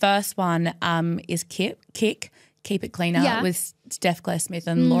 The first one is Kick, Keep It Cleaner with Steph Claire Smith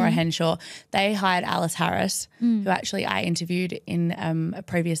and Laura Henshaw. They hired Alice Harris, who actually I interviewed in a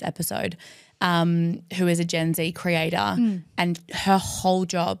previous episode, who is a Gen Z creator, and her whole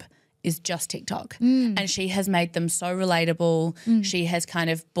job is just TikTok. And she has made them so relatable. She has kind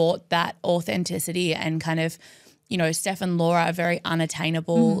of brought that authenticity and kind of, you know, Steph and Laura are very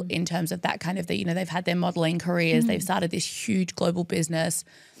unattainable in terms of that kind of, you know, they've had their modeling careers. They've started this huge global business.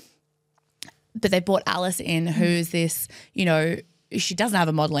 But they brought Alice in, who's this, you know, she doesn't have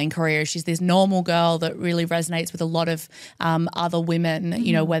a modeling career. She's this normal girl that really resonates with a lot of other women,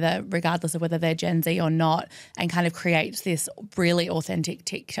 you know, regardless of whether they're Gen Z or not, and kind of creates this really authentic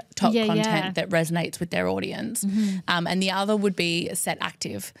TikTok content that resonates with their audience. And the other would be Set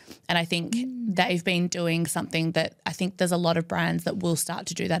Active. And I think they've been doing something that I think there's a lot of brands that will start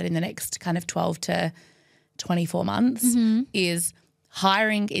to do that in the next kind of 12 to 24 months is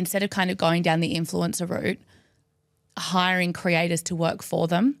hiring, instead of kind of going down the influencer route, hiring creators to work for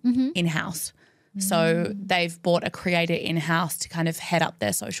them in-house. So they've bought a creator in-house to kind of head up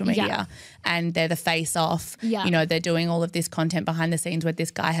their social media and they're the face off. You know, they're doing all of this content behind the scenes where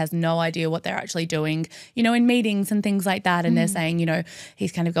this guy has no idea what they're actually doing, you know, in meetings and things like that. And they're saying, you know,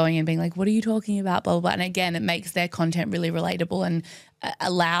 he's kind of going and being like, what are you talking about, blah, blah, blah. And again, it makes their content really relatable and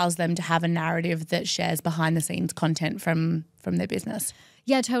allows them to have a narrative that shares behind the scenes content from their business.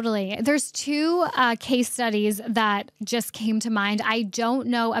 Yeah, totally. There's two case studies that just came to mind. I don't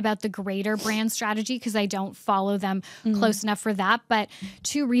know about the greater brand strategy because I don't follow them close enough for that. But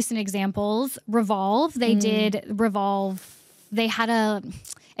two recent examples, Revolve. They did Revolve. They had an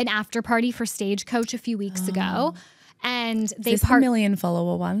after party for Stagecoach a few weeks ago. And they the million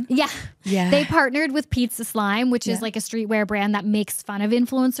follower one. Yeah. They partnered with Pizza Slime, which is like a streetwear brand that makes fun of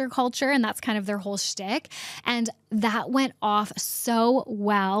influencer culture, and that's kind of their whole shtick. And that went off so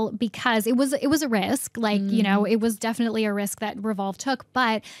well because it was a risk. Like, you know, it was definitely a risk that Revolve took,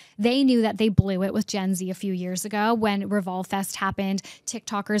 but they knew that they blew it with Gen Z a few years ago when Revolve Fest happened.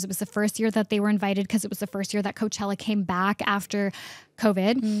 TikTokers, it was the first year that they were invited because it was the first year that Coachella came back after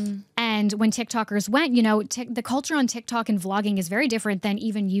COVID. And when TikTokers went, you know, the culture on TikTok and vlogging is very different than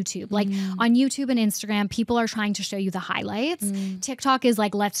even YouTube. Like on YouTube and Instagram, people are trying to show you the highlights. TikTok is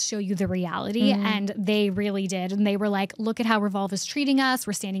like, let's show you the reality. And they really did. And they were like, look at how Revolve is treating us.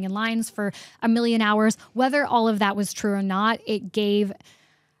 We're standing in lines for 1 million hours. Whether all of that was true or not, it gave,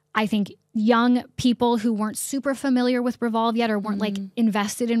 I think, young people who weren't super familiar with Revolve yet or weren't like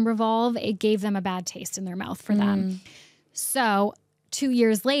invested in Revolve, it gave them a bad taste in their mouth for them. So 2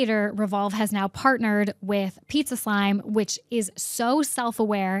 years later, Revolve has now partnered with Pizza Slime, which is so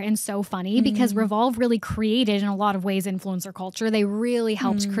self-aware and so funny because Revolve really created, in a lot of ways, influencer culture. They really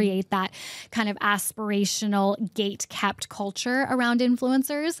helped create that kind of aspirational, gate-kept culture around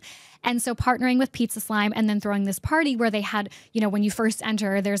influencers. And so partnering with Pizza Slime and then throwing this party where they had, you know, when you first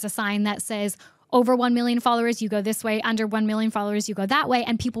enter, there's a sign that says, over 1 million followers, you go this way. Under 1 million followers, you go that way.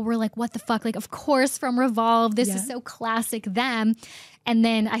 And people were like, what the fuck? Like, of course, from Revolve. This is so classic them. And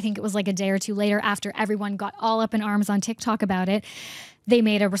then I think it was like a day or two later after everyone got all up in arms on TikTok about it, they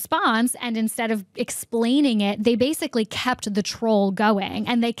made a response. And instead of explaining it, they basically kept the troll going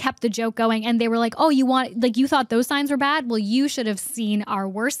and they kept the joke going. And they were like, oh, you thought those signs were bad? Well, you should have seen our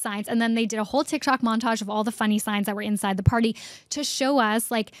worst signs. And then they did a whole TikTok montage of all the funny signs that were inside the party to show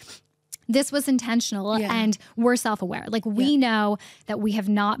us like, this was intentional and we're self-aware. Like we know that we have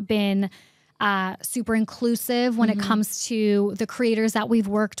not been super inclusive when it comes to the creators that we've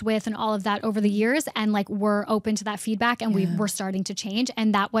worked with and all of that over the years. And like, we're open to that feedback and we're starting to change.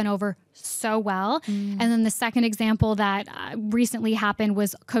 And that went over so well. And then the second example that recently happened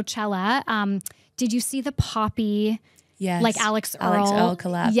was Coachella. Did you see the Poppy? Yes. Like Alex Earl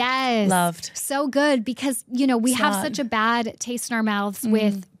collab. Yes. Loved. So good because, you know, we have such a bad taste in our mouths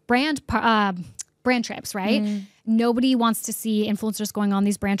with brand trips, right? Nobody wants to see influencers going on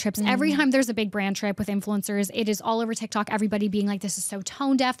these brand trips. Every time there's a big brand trip with influencers, it is all over TikTok. Everybody being like, this is so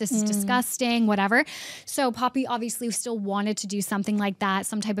tone deaf. This is disgusting, whatever. So Poppy obviously still wanted to do something like that,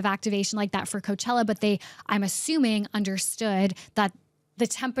 some type of activation like that for Coachella. But they, I'm assuming, understood that the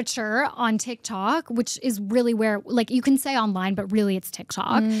temperature on TikTok, which is really where, like, you can say online, but really it's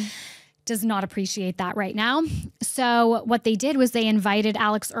TikTok. does not appreciate that right now. So what they did was they invited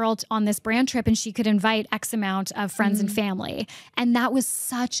Alex Earl on this brand trip, and she could invite X amount of friends and family. And that was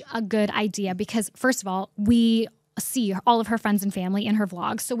such a good idea because, first of all, we see all of her friends and family in her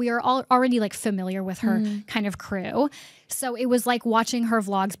vlogs. So we are all already like familiar with her kind of crew. So it was like watching her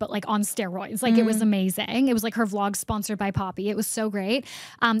vlogs, but like on steroids. Like it was amazing. It was like her vlog sponsored by Poppy. It was so great.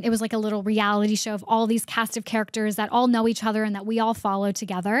 It was like a little reality show of all these cast of characters that all know each other and that we all follow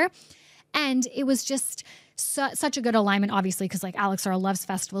together. And it was just such a good alignment, obviously, because like Alex Earl loves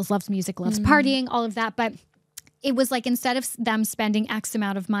festivals, loves music, loves partying, all of that. But it was like instead of them spending X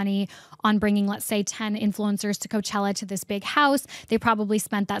amount of money on bringing, let's say, 10 influencers to Coachella to this big house, they probably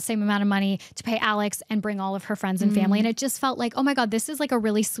spent that same amount of money to pay Alex and bring all of her friends and family. And it just felt like, oh my God, this is like a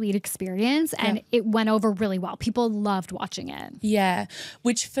really sweet experience. And it went over really well. People loved watching it. Yeah.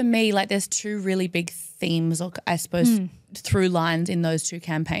 Which for me, like there's two really big themes, or I suppose through lines in those two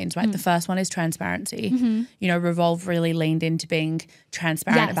campaigns, right? The first one is transparency. You know, Revolve really leaned into being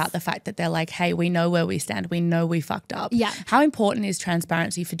transparent about the fact that they're like, hey, we know where we stand. We know we fucked up. Yeah. How important is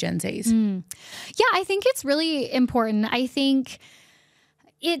transparency for Gen Zs? Yeah, I think it's really important. I think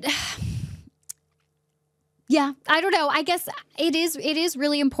yeah, I don't know. I guess it is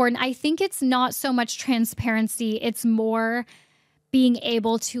really important. I think it's not so much transparency. It's more being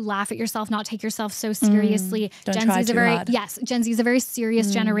able to laugh at yourself, not take yourself so seriously. Don't try too hard. Gen Z is a very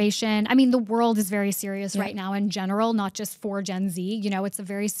serious generation. I mean, the world is very serious right now in general, not just for Gen Z. You know, it's a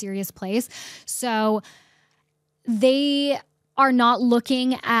very serious place. So they are not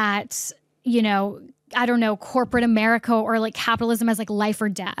looking at, you know, I don't know, corporate America or like capitalism as like life or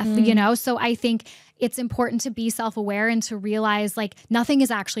death, you know? So I think it's important to be self-aware and to realize like nothing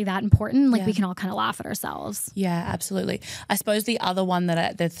is actually that important. Like we can all kind of laugh at ourselves. Yeah, absolutely. I suppose the other one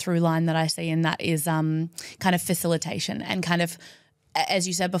the through line that I see in that is kind of facilitation and kind of, as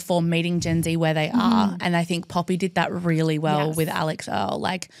you said before, meeting Gen Z where they are. And I think Poppy did that really well with Alex Earl,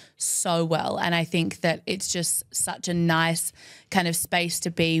 like so well. And I think that it's just such a nice kind of space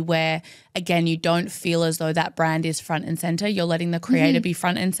to be where, again, you don't feel as though that brand is front and center. You're letting the creator be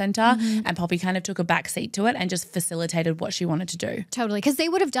front and center. And Poppy kind of took a back seat to it and just facilitated what she wanted to do. Totally. Because they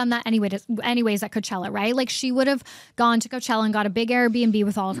would have done that anyways at Coachella, right? Like she would have gone to Coachella and got a big Airbnb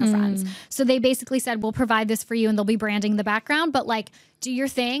with all of her friends. So they basically said, we'll provide this for you and they'll be branding the background, but like do your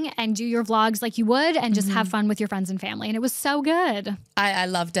thing and do your vlogs like you would and just have fun with your friends and family. And it was so good. I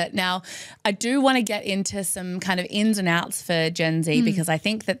loved it. Now, I do want to get into some kind of ins and outs for Gen Z because I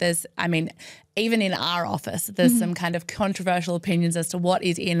think that there's, I mean, even in our office, there's some kind of controversial opinions as to what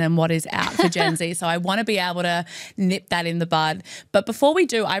is in and what is out for Gen Z. So I want to be able to nip that in the bud. But before we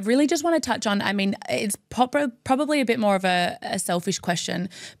do, I really just want to touch on, I mean, it's probably a bit more of a selfish question,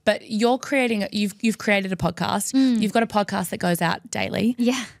 but you've created a podcast. You've got a podcast that goes out daily.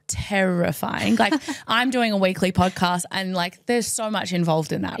 Yeah. Terrifying. Like I'm doing a weekly podcast and like there's so much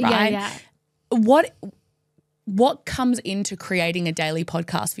involved in that, right? Yeah. What comes into creating a daily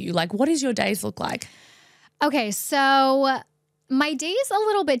podcast for you? Like, what does your days look like? Okay, so my day is a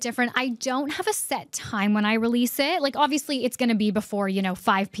little bit different. I don't have a set time when I release it. Like, obviously, it's going to be before,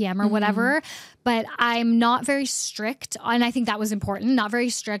 5 p.m. or whatever, but I'm not very strict. And I think that was important. Not very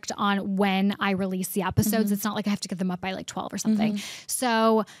strict on when I release the episodes. It's not like I have to get them up by like 12 or something.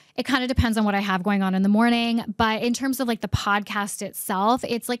 So it kind of depends on what I have going on in the morning. But in terms of like the podcast itself,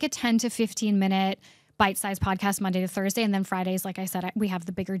 it's like a 10 to 15 minute bite-sized podcast Monday to Thursday. And then Fridays, like I said, we have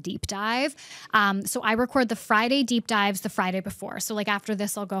the bigger deep dive. So I record the Friday deep dives the Friday before. So like after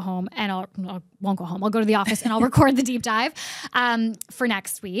this, I'll go home and I won't go home. I'll go to the office and I'll record the deep dive for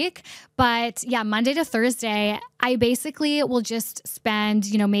next week. But yeah, Monday to Thursday, I basically will just spend,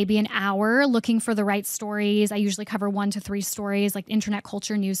 maybe an hour looking for the right stories. I usually cover 1 to 3 stories, like internet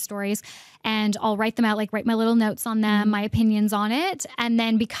culture news stories. And I'll write them out, like write my little notes on them, my opinions on it. And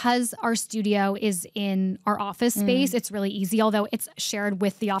then because our studio is in our office space, it's really easy, although it's shared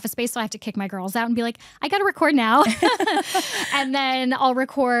with the office space. So I have to kick my girls out and be like, I got to record now. And then I'll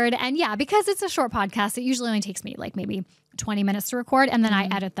record. And yeah, because it's a short podcast, it usually only takes me like maybe 20 minutes to record. And then I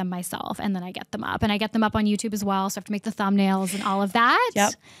edit them myself and then I get them up. And I get them up on YouTube as well. So I have to make the thumbnails and all of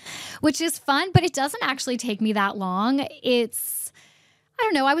that, which is fun. But it doesn't actually take me that long. I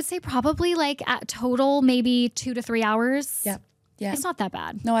don't know. I would say probably like at total, maybe 2 to 3 hours. Yeah. It's not that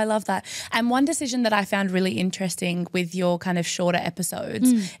bad. No, I love that. And one decision that I found really interesting with your kind of shorter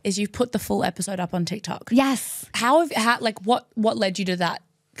episodes is you've put the full episode up on TikTok. Yes. What led you to that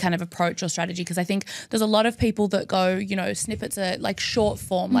kind of approach or strategy? Because I think there's a lot of people that go, you know, snippets are like short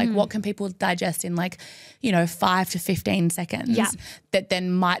form, like what can people digest in like, you know, 5 to 15 seconds that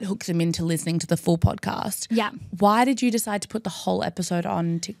then might hook them into listening to the full podcast. Yeah. Why did you decide to put the whole episode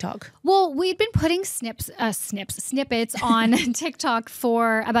on TikTok? Well, we'd been putting snippets on TikTok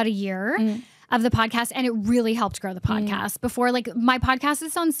for about a year of the podcast, and it really helped grow the podcast. Before, like, my podcast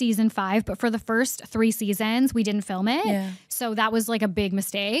is on season 5, but for the first 3 seasons, we didn't film it. Yeah. So that was like a big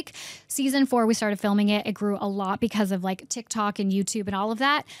mistake. Season 4, we started filming it. It grew a lot because of like TikTok and YouTube and all of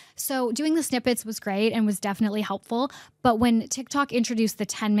that. So doing the snippets was great and was definitely helpful. But when TikTok introduced the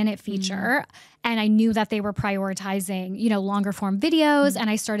 10-minute feature, and I knew that they were prioritizing, you know, longer form videos, and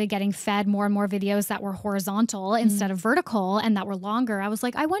I started getting fed more and more videos that were horizontal instead of vertical and that were longer, I was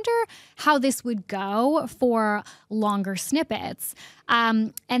like, I wonder how this would go for longer snippets.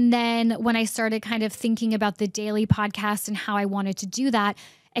 And then when I started kind of thinking about the daily podcast and how I wanted to do that,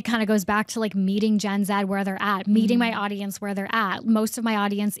 it kind of goes back to like meeting Gen Z where they're at, meeting my audience where they're at. Most of my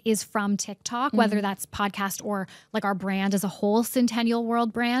audience is from TikTok, whether that's podcast or like our brand as a whole, Centennial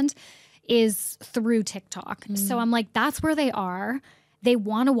World brand, is through TikTok. So I'm like, that's where they are. They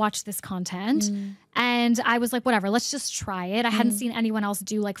want to watch this content. And I was like, whatever, let's just try it. I hadn't seen anyone else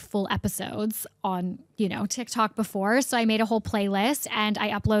do like full episodes on, you know, TikTok before. So I made a whole playlist and I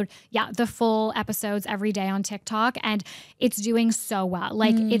upload, the full episodes every day on TikTok. And it's doing so well.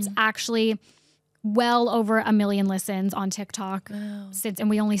 Like it's actually well over 1 million listens on TikTok since, and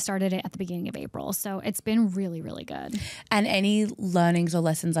we only started it at the beginning of April. So it's been really, really good. And any learnings or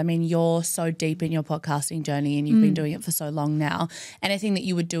lessons? I mean, you're so deep in your podcasting journey and you've been doing it for so long now. Anything that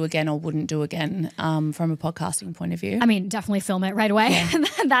you would do again or wouldn't do again from a podcasting point of view? I mean, definitely film it right away. Yeah.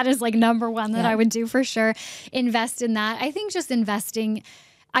 That is like number one that I would do for sure. Invest in that. I think just investing.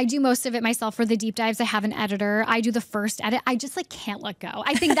 I do most of it myself for the deep dives. I have an editor. I do the first edit. I just like can't let go.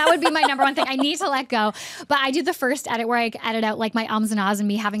 I think that would be my number one thing. I need to let go. But I do the first edit where I edit out like my ums and ahs and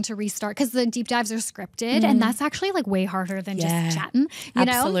me having to restart because the deep dives are scripted and that's actually like way harder than just chatting. You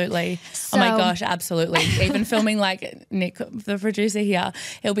know? Absolutely. So, oh my gosh, absolutely. Even filming like Nick, the producer here,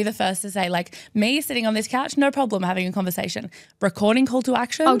 he'll be the first to say like me sitting on this couch, no problem having a conversation. Recording call to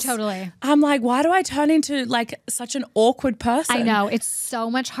action. Oh, totally. I'm like, why do I turn into like such an awkward person? I know. It's so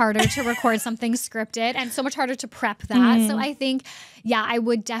much harder to record something scripted and so much harder to prep that. So I think, I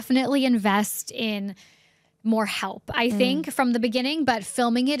would definitely invest in more help, I think, from the beginning, but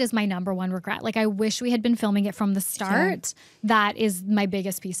filming it is my number one regret. Like I wish we had been filming it from the start. That is my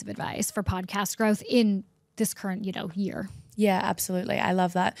biggest piece of advice for podcast growth in this current, year. Yeah, absolutely. I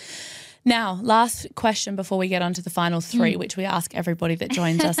love that. Now, last question before we get on to the final 3, which we ask everybody that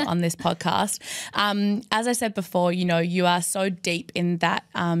joins us on this podcast. As I said before, you are so deep in that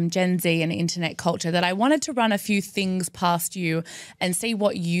Gen Z and internet culture that I wanted to run a few things past you and see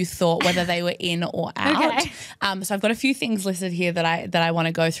what you thought, whether they were in or out. Okay. So I've got a few things listed here that I want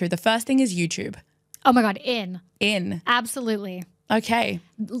to go through. The first thing is YouTube. Oh my God, in. Absolutely. Okay.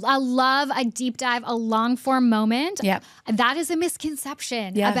 I love a deep dive, a long form moment. Yep. That is a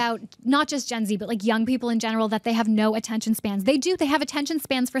misconception about not just Gen Z, but like young people in general, that they have no attention spans. They do. They have attention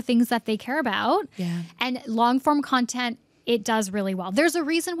spans for things that they care about. Yeah. And long form content, it does really well. There's a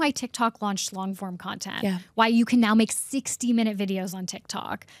reason why TikTok launched long form content. Yeah. Why you can now make 60-minute videos on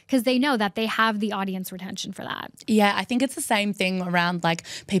TikTok, because they know that they have the audience retention for that. Yeah, I think it's the same thing around like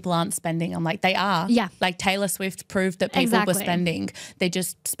people aren't spending. I'm like, they are. Yeah. Like Taylor Swift proved that people were spending. They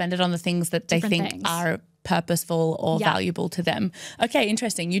just spend it on the things that they think are purposeful or valuable to them. Okay,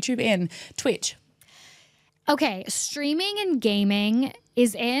 interesting. YouTube in. Twitch. Okay, streaming and gaming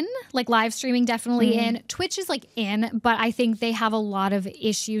is in, like live streaming definitely in. Twitch is like in, but I think they have a lot of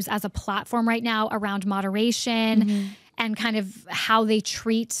issues as a platform right now around moderation and kind of how they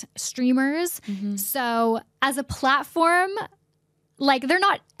treat streamers. So as a platform, like they're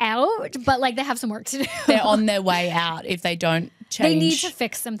not out, but like they have some work to do. They're on their way out if they don't change. They need to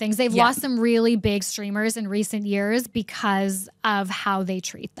fix some things. They've lost some really big streamers in recent years because of how they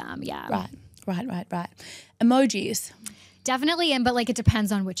treat them. Yeah. Right. Emojis. Definitely in, but like it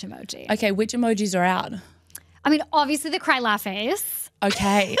depends on which emoji. Okay, which emojis are out? I mean, obviously the cry laugh face.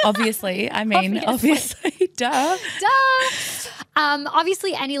 Okay, obviously. I mean, obviously. Duh.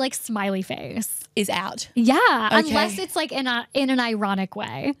 Obviously any like smiley face is out. Yeah, unless it's like in an ironic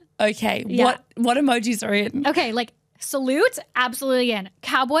way. Okay, what emojis are in? Okay, like salute, absolutely in.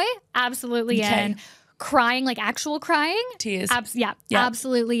 Cowboy, absolutely in. Crying, like actual crying. Tears.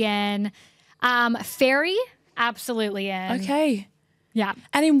 Absolutely in. Fairy, absolutely in.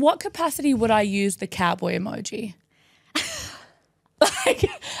 Like,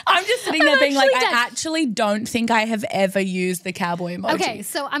 I'm just sitting there being like, actually I actually don't think I have ever used the cowboy emoji. Okay,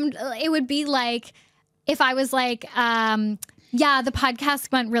 so it would be like if I was like, yeah, the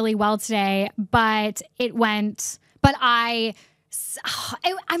podcast went really well today, but I'm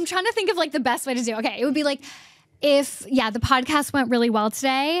trying to think of like the best way to do it. Okay, it would be like the podcast went really well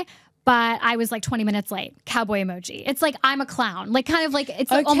today, but I was like 20 minutes late. Cowboy emoji. It's like I'm a clown. Like kind of like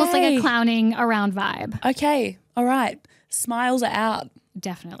it's almost like a clowning around vibe. Okay, all right. Smiles are out.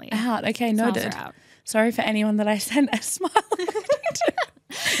 Definitely. Out. Okay, noted. Out. Sorry for anyone that I sent a smile.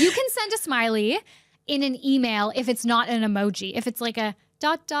 You can send a smiley in an email if it's not an emoji. If it's like a ...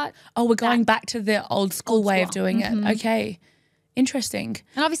 Oh, we're going back to the old school way of doing it. Okay. Interesting.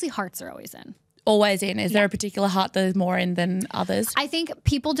 And obviously hearts are always in. Always in. Is there a particular heart that is more in than others? I think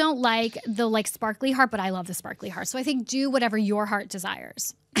people don't like the sparkly heart, but I love the sparkly heart. So I think do whatever your heart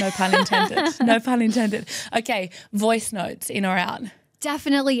desires. No pun intended. No pun intended. Okay. Voice notes, in or out?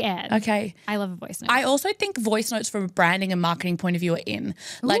 Definitely in. Okay. I love a voice note. I also think voice notes from a branding and marketing point of view are in.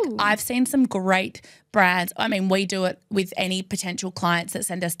 Like I've seen some great brands. I mean, we do it with any potential clients that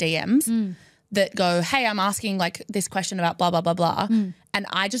send us DMs that go, hey, I'm asking like this question about blah, blah, blah, blah. And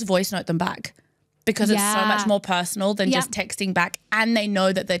I just voice note them back because it's so much more personal than just texting back. And they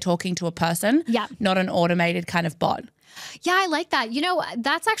know that they're talking to a person, not an automated kind of bot. Yeah, I like that. You know,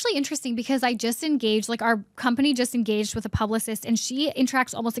 that's actually interesting because I just engaged, like our company just engaged with a publicist and she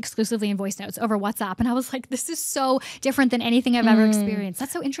interacts almost exclusively in voice notes over WhatsApp. And I was like, this is so different than anything I've ever experienced.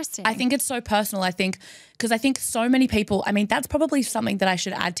 That's so interesting. I think it's so personal. I think because I think so many people, I mean, that's probably something that I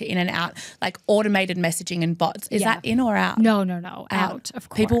should add to in and out, like automated messaging and bots. Is that in or out? No. Out, of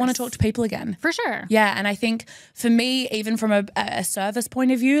course. People want to talk to people again. For sure. Yeah. And I think for me, even from a service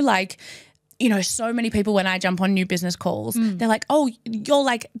point of view, like, you know, so many people when I jump on new business calls, they're like, oh, you're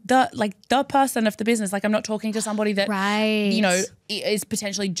like the person of the business. Like I'm not talking to somebody that, you know, is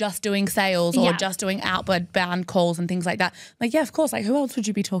potentially just doing sales or just doing outbound calls and things like that. Like, yeah, of course. Like who else would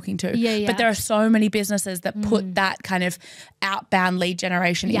you be talking to? Yeah. But there are so many businesses that put that kind of outbound lead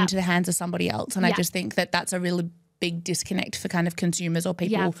generation into the hands of somebody else. And I just think that that's a really big disconnect for kind of consumers or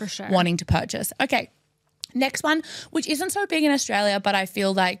people wanting to purchase. Okay. Next one, which isn't so big in Australia, but I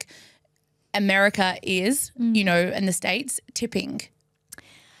feel like America is, you know, and the States, tipping.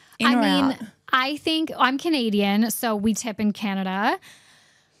 I think I'm Canadian, so we tip in Canada.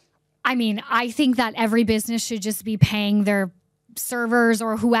 I mean, I think that every business should just be paying their servers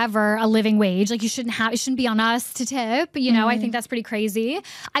or whoever a living wage. Like it shouldn't be on us to tip. You know, I think that's pretty crazy.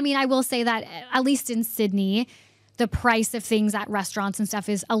 I mean, I will say that at least in Sydney, the price of things at restaurants and stuff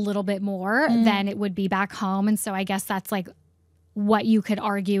is a little bit more than it would be back home. And so I guess that's like what you could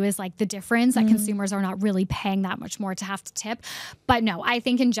argue is like the difference that consumers are not really paying that much more to have to tip. But no, I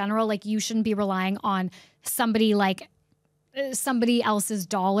think in general, like you shouldn't be relying on somebody else's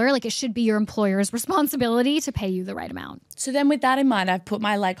dollar. Like it should be your employer's responsibility to pay you the right amount. So then with that in mind, I've put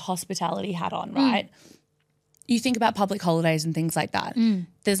my like hospitality hat on, right? You think about public holidays and things like that.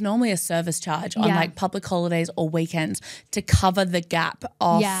 There's normally a service charge on like public holidays or weekends to cover the gap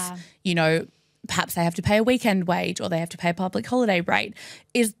of, you know, perhaps they have to pay a weekend wage or they have to pay a public holiday rate.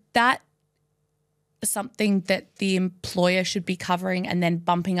 Is that something that the employer should be covering and then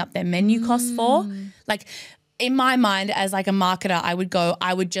bumping up their menu costs for? Like in my mind as like a marketer,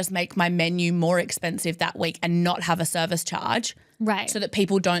 I would just make my menu more expensive that week and not have a service charge. Right. So that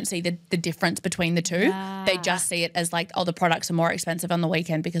people don't see the difference between the two. They just see it as like, oh, the products are more expensive on the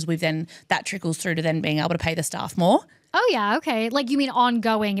weekend because that trickles through to then being able to pay the staff more. Oh, yeah. Okay. Like you mean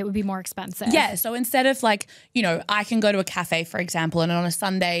ongoing, it would be more expensive. Yeah. So instead of like, you know, I can go to a cafe, for example, and on a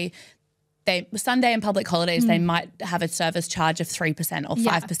Sunday and public holidays, they might have a service charge of 3% or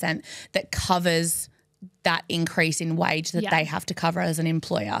 5% that covers that increase in wage that they have to cover as an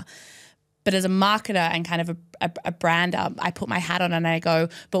employer. But as a marketer and kind of a brander, I put my hat on and I go,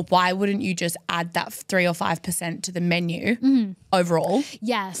 but why wouldn't you just add that 3 or 5% to the menu overall?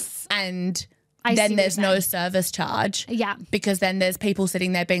 Yes. And then there's no service charge. Yeah. Because then there's people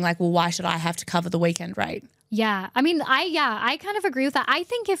sitting there being like, well, why should I have to cover the weekend rate? Yeah. I mean, I kind of agree with that. I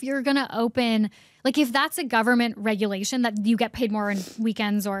think if you're going to open, like if that's a government regulation that you get paid more on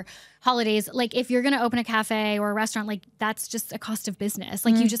weekends or holidays, like if you're going to open a cafe or a restaurant, like that's just a cost of business.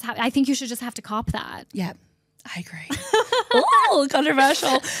 Like I think you should just have to cop that. Yeah. I agree. Oh,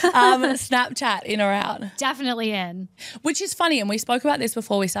 controversial. Snapchat, in or out? Definitely in. Which is funny, and we spoke about this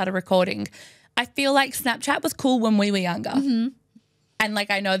before we started recording. I feel like Snapchat was cool when we were younger. And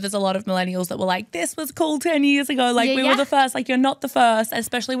like I know there's a lot of millennials that were like, this was cool 10 years ago. Like we were the first. Like you're not the first,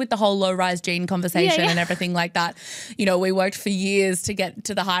 especially with the whole low-rise gene conversation and everything like that. You know, we worked for years to get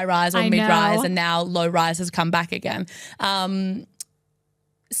to the high-rise or mid-rise and now low-rise has come back again.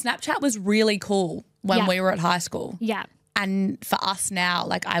 Snapchat was really cool when we were at high school. Yeah. And for us now,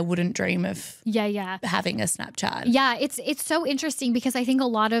 like I wouldn't dream of having a Snapchat. Yeah, it's so interesting because I think a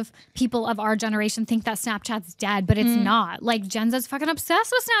lot of people of our generation think that Snapchat's dead, but it's not. Like Gen Z's fucking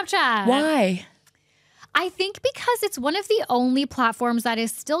obsessed with Snapchat. Why? I think because it's one of the only platforms that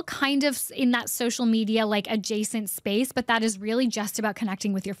is still kind of in that social media like adjacent space, but that is really just about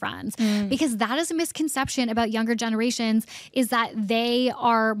connecting with your friends. Because that is a misconception about younger generations, is that they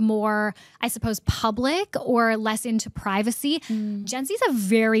are more, I suppose, public or less into privacy. Gen Z is a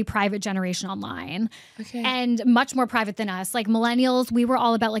very private generation online and much more private than us. Like millennials, we were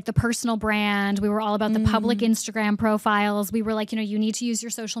all about like the personal brand. We were all about the public Instagram profiles. We were like, you know, you need to use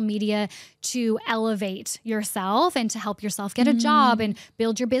your social media to elevate yourself and to help yourself get a job and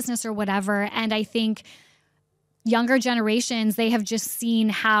build your business or whatever. And I think younger generations, they have just seen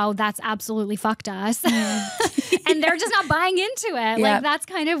how that's absolutely fucked us. And they're just not buying into it. Like that's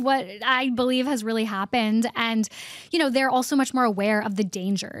kind of what I believe has really happened. And, you know, they're also much more aware of the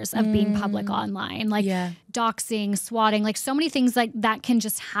dangers of being public online, like doxing, swatting, like so many things like that can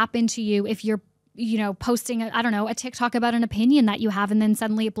just happen to you if you're, you know, posting, I don't know, a TikTok about an opinion that you have, and then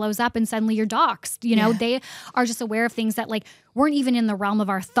suddenly it blows up and suddenly you're doxxed. You know, they are just aware of things that like weren't even in the realm of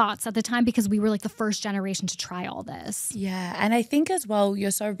our thoughts at the time because we were like the first generation to try all this. Yeah. And I think as well,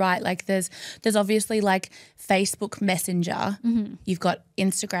 you're so right. Like there's obviously like Facebook Messenger, you've got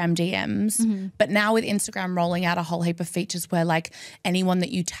Instagram DMs, but now with Instagram rolling out a whole heap of features where like anyone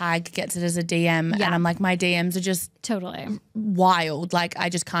that you tag gets it as a DM. And I'm like, my DMs are just totally wild. Like I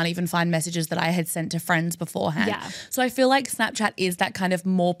just can't even find messages that I had sent to friends beforehand. So I feel like Snapchat is that kind of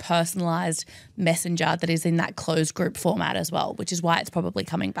more personalized messenger that is in that closed group format as well, which is why it's probably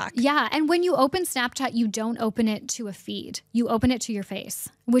coming back. Yeah. And when you open Snapchat, you don't open it to a feed. You open it to your face,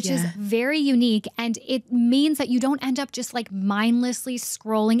 which is very unique. And it means that you don't end up just like mindlessly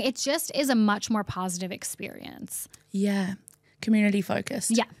scrolling. It just is a much more positive experience. Yeah. Community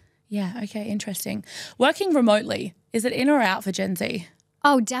focused. Yeah. Yeah. Okay. Interesting. Working remotely, is it in or out for Gen Z?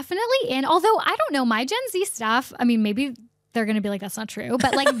 Oh, definitely in. Although I don't know, my Gen Z staff, I mean, maybe they're going to be like, that's not true.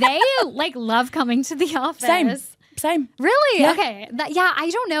 But like they like love coming to the office. Same. Really? Yeah. Okay. I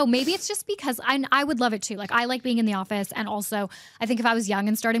don't know. Maybe it's just because I would love it too. Like I like being in the office. And also I think if I was young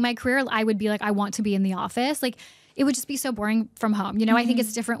and starting my career, I would be like, I want to be in the office. Like it would just be so boring from home. You know, I think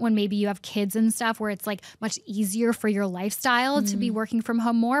it's different when maybe you have kids and stuff where it's like much easier for your lifestyle to be working from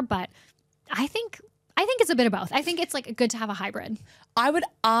home more. But I think it's a bit of both. I think it's like good to have a hybrid. I would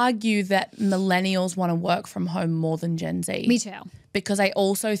argue that millennials want to work from home more than Gen Z. Me too. Because I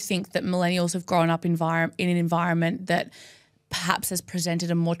also think that millennials have grown up in an environment that perhaps has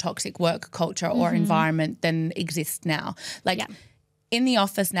presented a more toxic work culture or environment than exists now. Like in the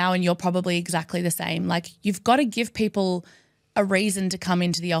office now, and you're probably exactly the same, like you've got to give people a reason to come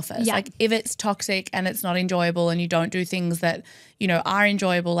into the office. Like if it's toxic and it's not enjoyable and you don't do things that, you know, are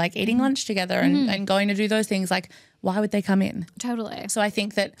enjoyable, like eating lunch together and going to do those things, like why would they come in? Totally. So I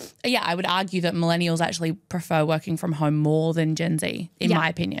think that, I would argue that millennials actually prefer working from home more than Gen Z, in my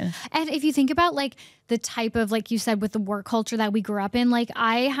opinion. And if you think about like the type of, like you said, with the work culture that we grew up in, like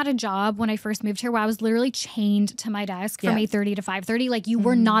I had a job when I first moved here where I was literally chained to my desk from 8:30 to 5:30. Like you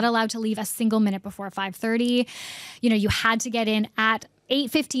were not allowed to leave a single minute before 5:30. You know, you had to get in at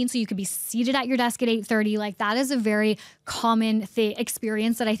 8:15 so you could be seated at your desk at 8:30. Like that is a very common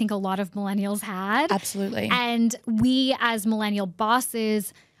experience that I think a lot of millennials had. Absolutely. And we as millennial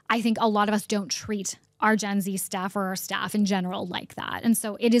bosses, I think a lot of us don't treat our Gen Z staff or our staff in general like that. And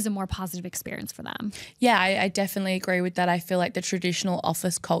so it is a more positive experience for them. Yeah, I definitely agree with that. I feel like the traditional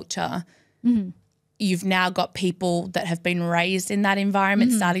office culture, you've now got people that have been raised in that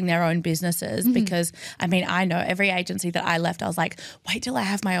environment starting their own businesses because, I mean, I know every agency that I left, I was like, wait till I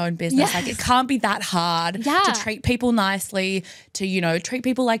have my own business. Like it can't be that hard to treat people nicely, to, you know, treat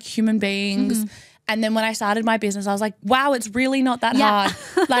people like human beings. And then when I started my business, I was like, wow, it's really not that hard.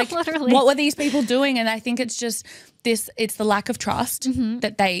 Like what were these people doing? And I think it's just it's the lack of trust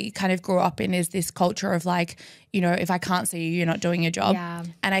that they kind of grew up in, is this culture of like, you know, if I can't see you, you're not doing your job. Yeah.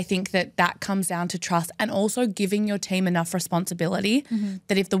 And I think that comes down to trust and also giving your team enough responsibility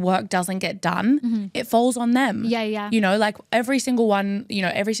that if the work doesn't get done, it falls on them. Yeah. You know, like every single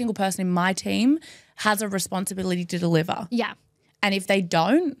person in my team has a responsibility to deliver. Yeah. And if they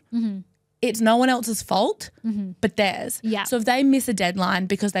don't, it's no one else's fault but theirs. Yeah. So if they miss a deadline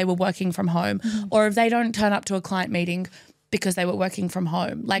because they were working from home or if they don't turn up to a client meeting because they were working from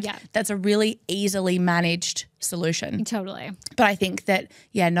home. Like that's a really easily managed solution. Totally. But I think that,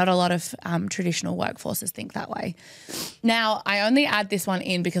 not a lot of traditional workforces think that way. Now, I only add this one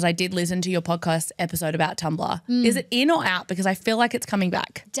in because I did listen to your podcast episode about Tumblr. Is it in or out? Because I feel like it's coming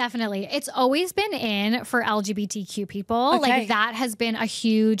back. Definitely. It's always been in for LGBTQ people. Okay. Like that has been a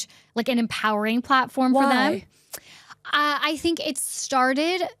huge, like an empowering platform for them. I think it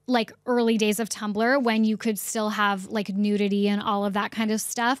started like early days of Tumblr when you could still have like nudity and all of that kind of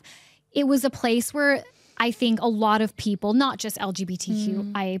stuff. It was a place where I think a lot of people, not just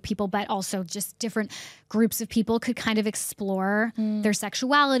LGBTQIA people, but also just different groups of people could kind of explore their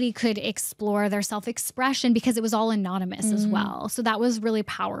sexuality, could explore their self-expression because it was all anonymous as well. So that was really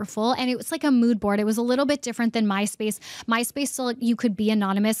powerful. And it was like a mood board. It was a little bit different than MySpace. MySpace, still you could be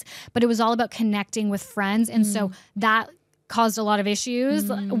anonymous, but it was all about connecting with friends. And so that caused a lot of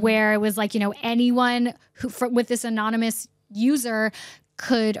issues where it was like, anyone who with this anonymous user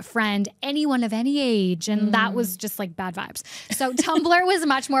could friend anyone of any age. And that was just like bad vibes. So Tumblr was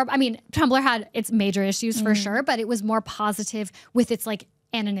much more, Tumblr had its major issues for sure, but it was more positive with its like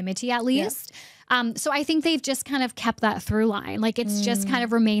anonymity at least. So I think they've just kind of kept that through line. Like it's just kind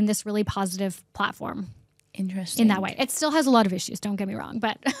of remained this really positive platform. Interesting. In that way. It still has a lot of issues, don't get me wrong,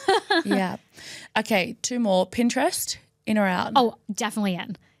 but. Yeah. Okay, 2 more. Pinterest, in or out? Oh, definitely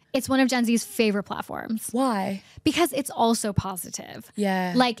in. It's one of Gen Z's favorite platforms. Why? Because it's also positive.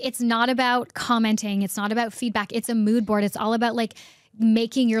 Yeah. Like it's not about commenting. It's not about feedback. It's a mood board. It's all about like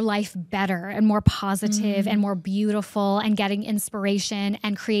making your life better and more positive and more beautiful and getting inspiration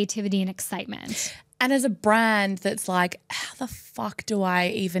and creativity and excitement. And as a brand that's like, how the fuck do I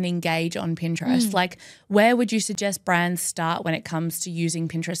even engage on Pinterest? Like, where would you suggest brands start when it comes to using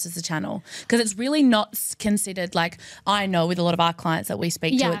Pinterest as a channel? Because it's really not considered like, I know with a lot of our clients that we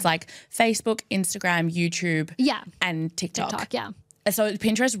speak to, it's like Facebook, Instagram, YouTube, and TikTok. So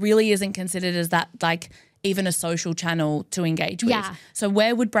Pinterest really isn't considered as that like even a social channel to engage with. So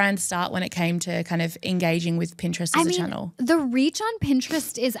where would brands start when it came to kind of engaging with Pinterest as a channel? The reach on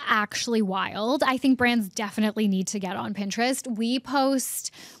Pinterest is actually wild. I think brands definitely need to get on Pinterest. We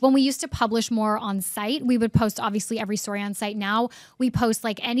post, when we used to publish more on site, we would post obviously every story on site. Now we post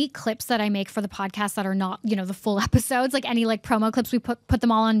like any clips that I make for the podcast that are not, the full episodes, like any like promo clips, we put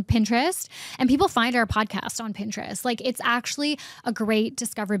them all on Pinterest, and people find our podcast on Pinterest. Like it's actually a great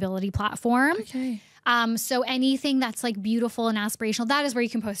discoverability platform. Okay. So anything that's like beautiful and aspirational, that is where you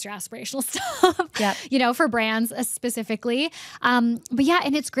can post your aspirational stuff, for brands specifically. But yeah,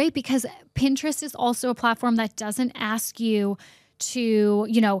 and it's great because Pinterest is also a platform that doesn't ask you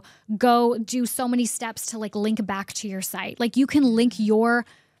to, go do so many steps to like link back to your site. Like you can link your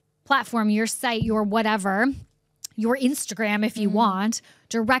platform, your site, your whatever, your Instagram if you want,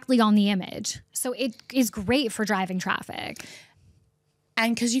 directly on the image. So it is great for driving traffic.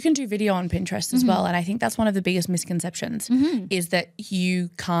 And because you can do video on Pinterest as well. And I think that's one of the biggest misconceptions is that you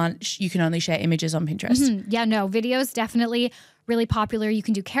can only share images on Pinterest. Yeah, no, videos definitely really popular. You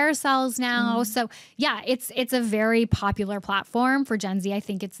can do carousels now. So yeah, it's a very popular platform for Gen Z. I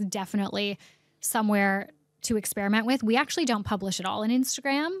think it's definitely somewhere to experiment with. We actually don't publish at all on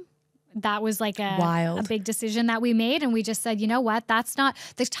Instagram. That was like a big decision that we made. And we just said, you know what? That's not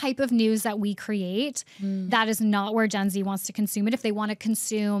the type of news that we create. That is not where Gen Z wants to consume it. If they want to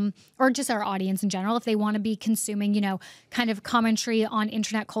consume, or just our audience in general, if they want to be consuming, kind of commentary on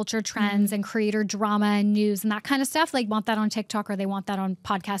internet culture trends and creator drama and news and that kind of stuff, like want that on TikTok or they want that on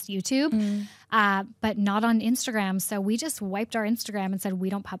podcast YouTube, but not on Instagram. So we just wiped our Instagram and said, we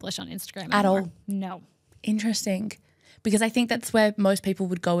don't publish on Instagram at anymore. all. No. Interesting. Because I think that's where most people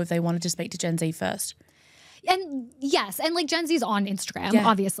would go if they wanted to speak to Gen Z first. And yes, and like Gen Z's on Instagram,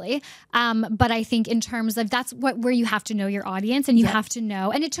 obviously. But I think in terms of where you have to know your audience and you have to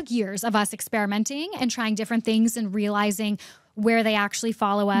know, and it took years of us experimenting and trying different things and realizing where they actually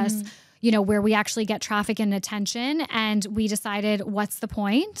follow us, where we actually get traffic and attention. And we decided, what's the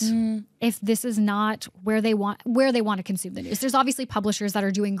point if this is not where they want to consume the news? There's obviously publishers that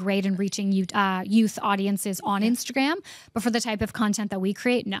are doing great and reaching youth audiences on Instagram, but for the type of content that we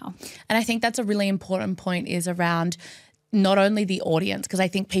create, no. And I think that's a really important point is around not only the audience, because I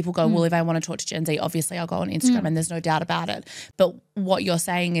think people go, well, if I want to talk to Gen Z, obviously I'll go on Instagram and there's no doubt about it. But what you're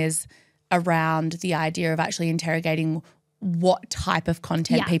saying is around the idea of actually interrogating what type of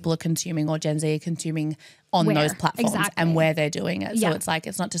content people are consuming or Gen Z are consuming on those platforms and where they're doing it. So it's like,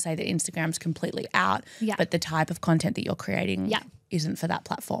 it's not to say that Instagram's completely out, but the type of content that you're creating isn't for that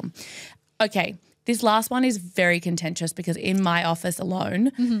platform. Okay, this last one is very contentious because in my office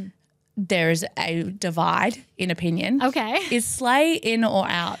alone, there is a divide in opinion. Okay. Is slay in or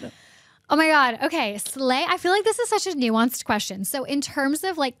out? Oh my God. Okay. Slay. I feel like this is such a nuanced question. So in terms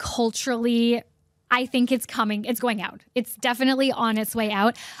of like culturally, I think it's going out. It's definitely on its way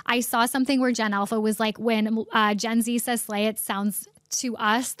out. I saw something where Gen Alpha was like, when Gen Z says slay, it sounds to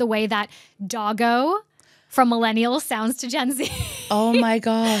us the way that doggo from millennials sounds to Gen Z. Oh my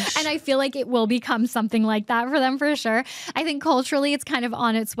gosh. And I feel like it will become something like that for them for sure. I think culturally it's kind of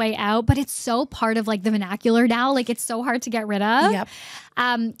on its way out, but it's so part of like the vernacular now. Like it's so hard to get rid of. Yep.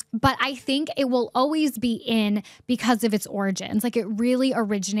 But I think it will always be in because of its origins. Like it really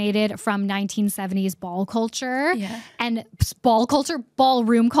originated from 1970s ball culture and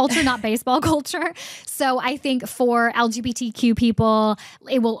ballroom culture, not baseball culture. So I think for LGBTQ people,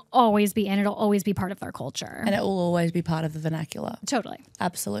 it will always be in. It'll always be part of their culture. And it will always be part of the vernacular. Totally.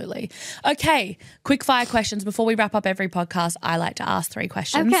 Absolutely. Okay, quick fire questions. Before we wrap up every podcast, I like to ask 3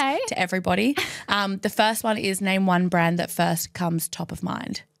 questions to everybody. The first one is name one brand that first comes top of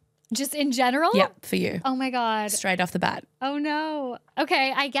mind. Just in general? Yep, for you. Oh my God. Straight off the bat. Oh no.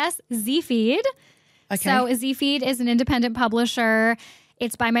 Okay, I guess Zfeed. Okay. So Zfeed is an independent publisher.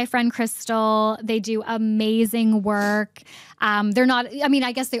 It's by my friend Crystal. They do amazing work. They're not, I mean,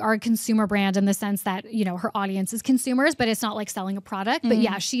 I guess they are a consumer brand in the sense that, you know, her audience is consumers, but it's not like selling a product. But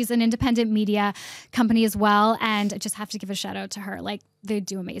yeah, she's an independent media company as well. And I just have to give a shout out to her. Like they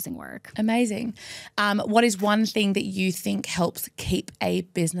do amazing work. Amazing. What is one thing that you think helps keep a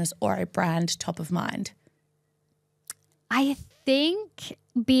business or a brand top of mind? I think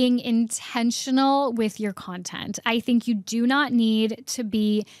being intentional with your content. I think you do not need to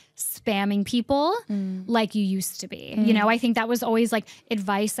be spamming people like you used to be. You know, I think that was always like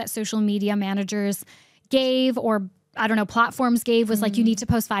advice that social media managers gave, or I don't know, platforms gave, was like, you need to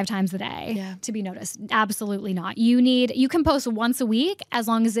post 5 times a day to be noticed. Absolutely not. You can post once a week as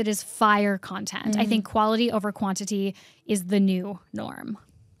long as it is fire content. I think quality over quantity is the new norm.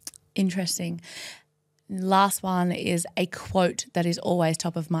 Interesting. Last one is a quote that is always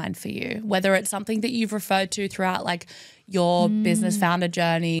top of mind for you, whether it's something that you've referred to throughout like your business founder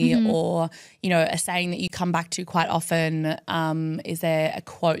journey or, you know, a saying that you come back to quite often. Is there a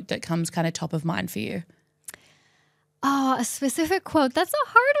quote that comes kind of top of mind for you? Oh, a specific quote. That's a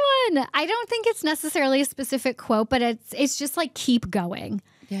hard one. I don't think it's necessarily a specific quote, but it's just like keep going.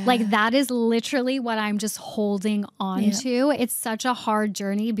 Yeah. Like that is literally what I'm just holding on to. It's such a hard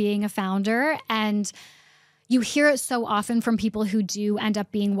journey being a founder, and you hear it so often from people who do end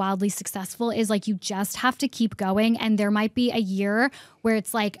up being wildly successful, is like you just have to keep going. And there might be a year where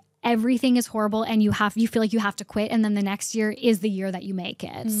it's like everything is horrible and you feel like you have to quit, and then the next year is the year that you make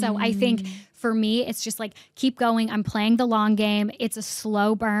it. So I think for me, it's just like keep going. I'm playing the long game. It's a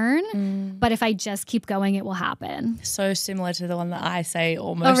slow burn, but if I just keep going, it will happen. So similar to the one that I say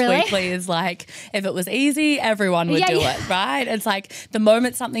almost weekly is like, if it was easy, everyone would do it, right? It's like the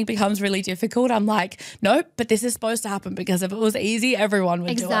moment something becomes really difficult, I'm like, nope, but this is supposed to happen because if it was easy, everyone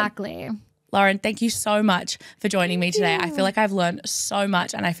would do it. Exactly. Lauren, thank you so much for joining me today. I feel like I've learned so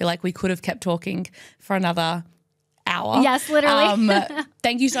much, and I feel like we could have kept talking for another hour. Yes, literally.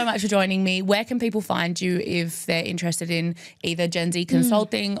 Thank you so much for joining me. Where can people find you if they're interested in either Gen Z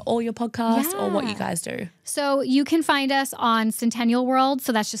Consulting or your podcast or what you guys do? So you can find us on Centennial World.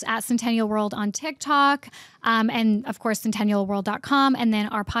 So that's just at Centennial World on TikTok. And of course, centennialworld.com. And then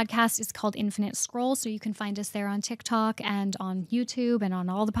our podcast is called Infinite Scroll. So you can find us there on TikTok and on YouTube and on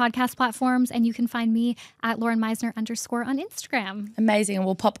all the podcast platforms. And you can find me at Lauren Meisner _ on Instagram. Amazing. And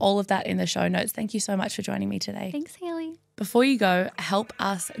we'll pop all of that in the show notes. Thank you so much for joining me today. Thanks, Haley. Before you go, help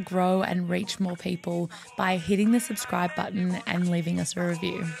us grow and reach more people by hitting the subscribe button and leaving us a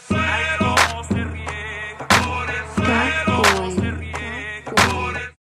review.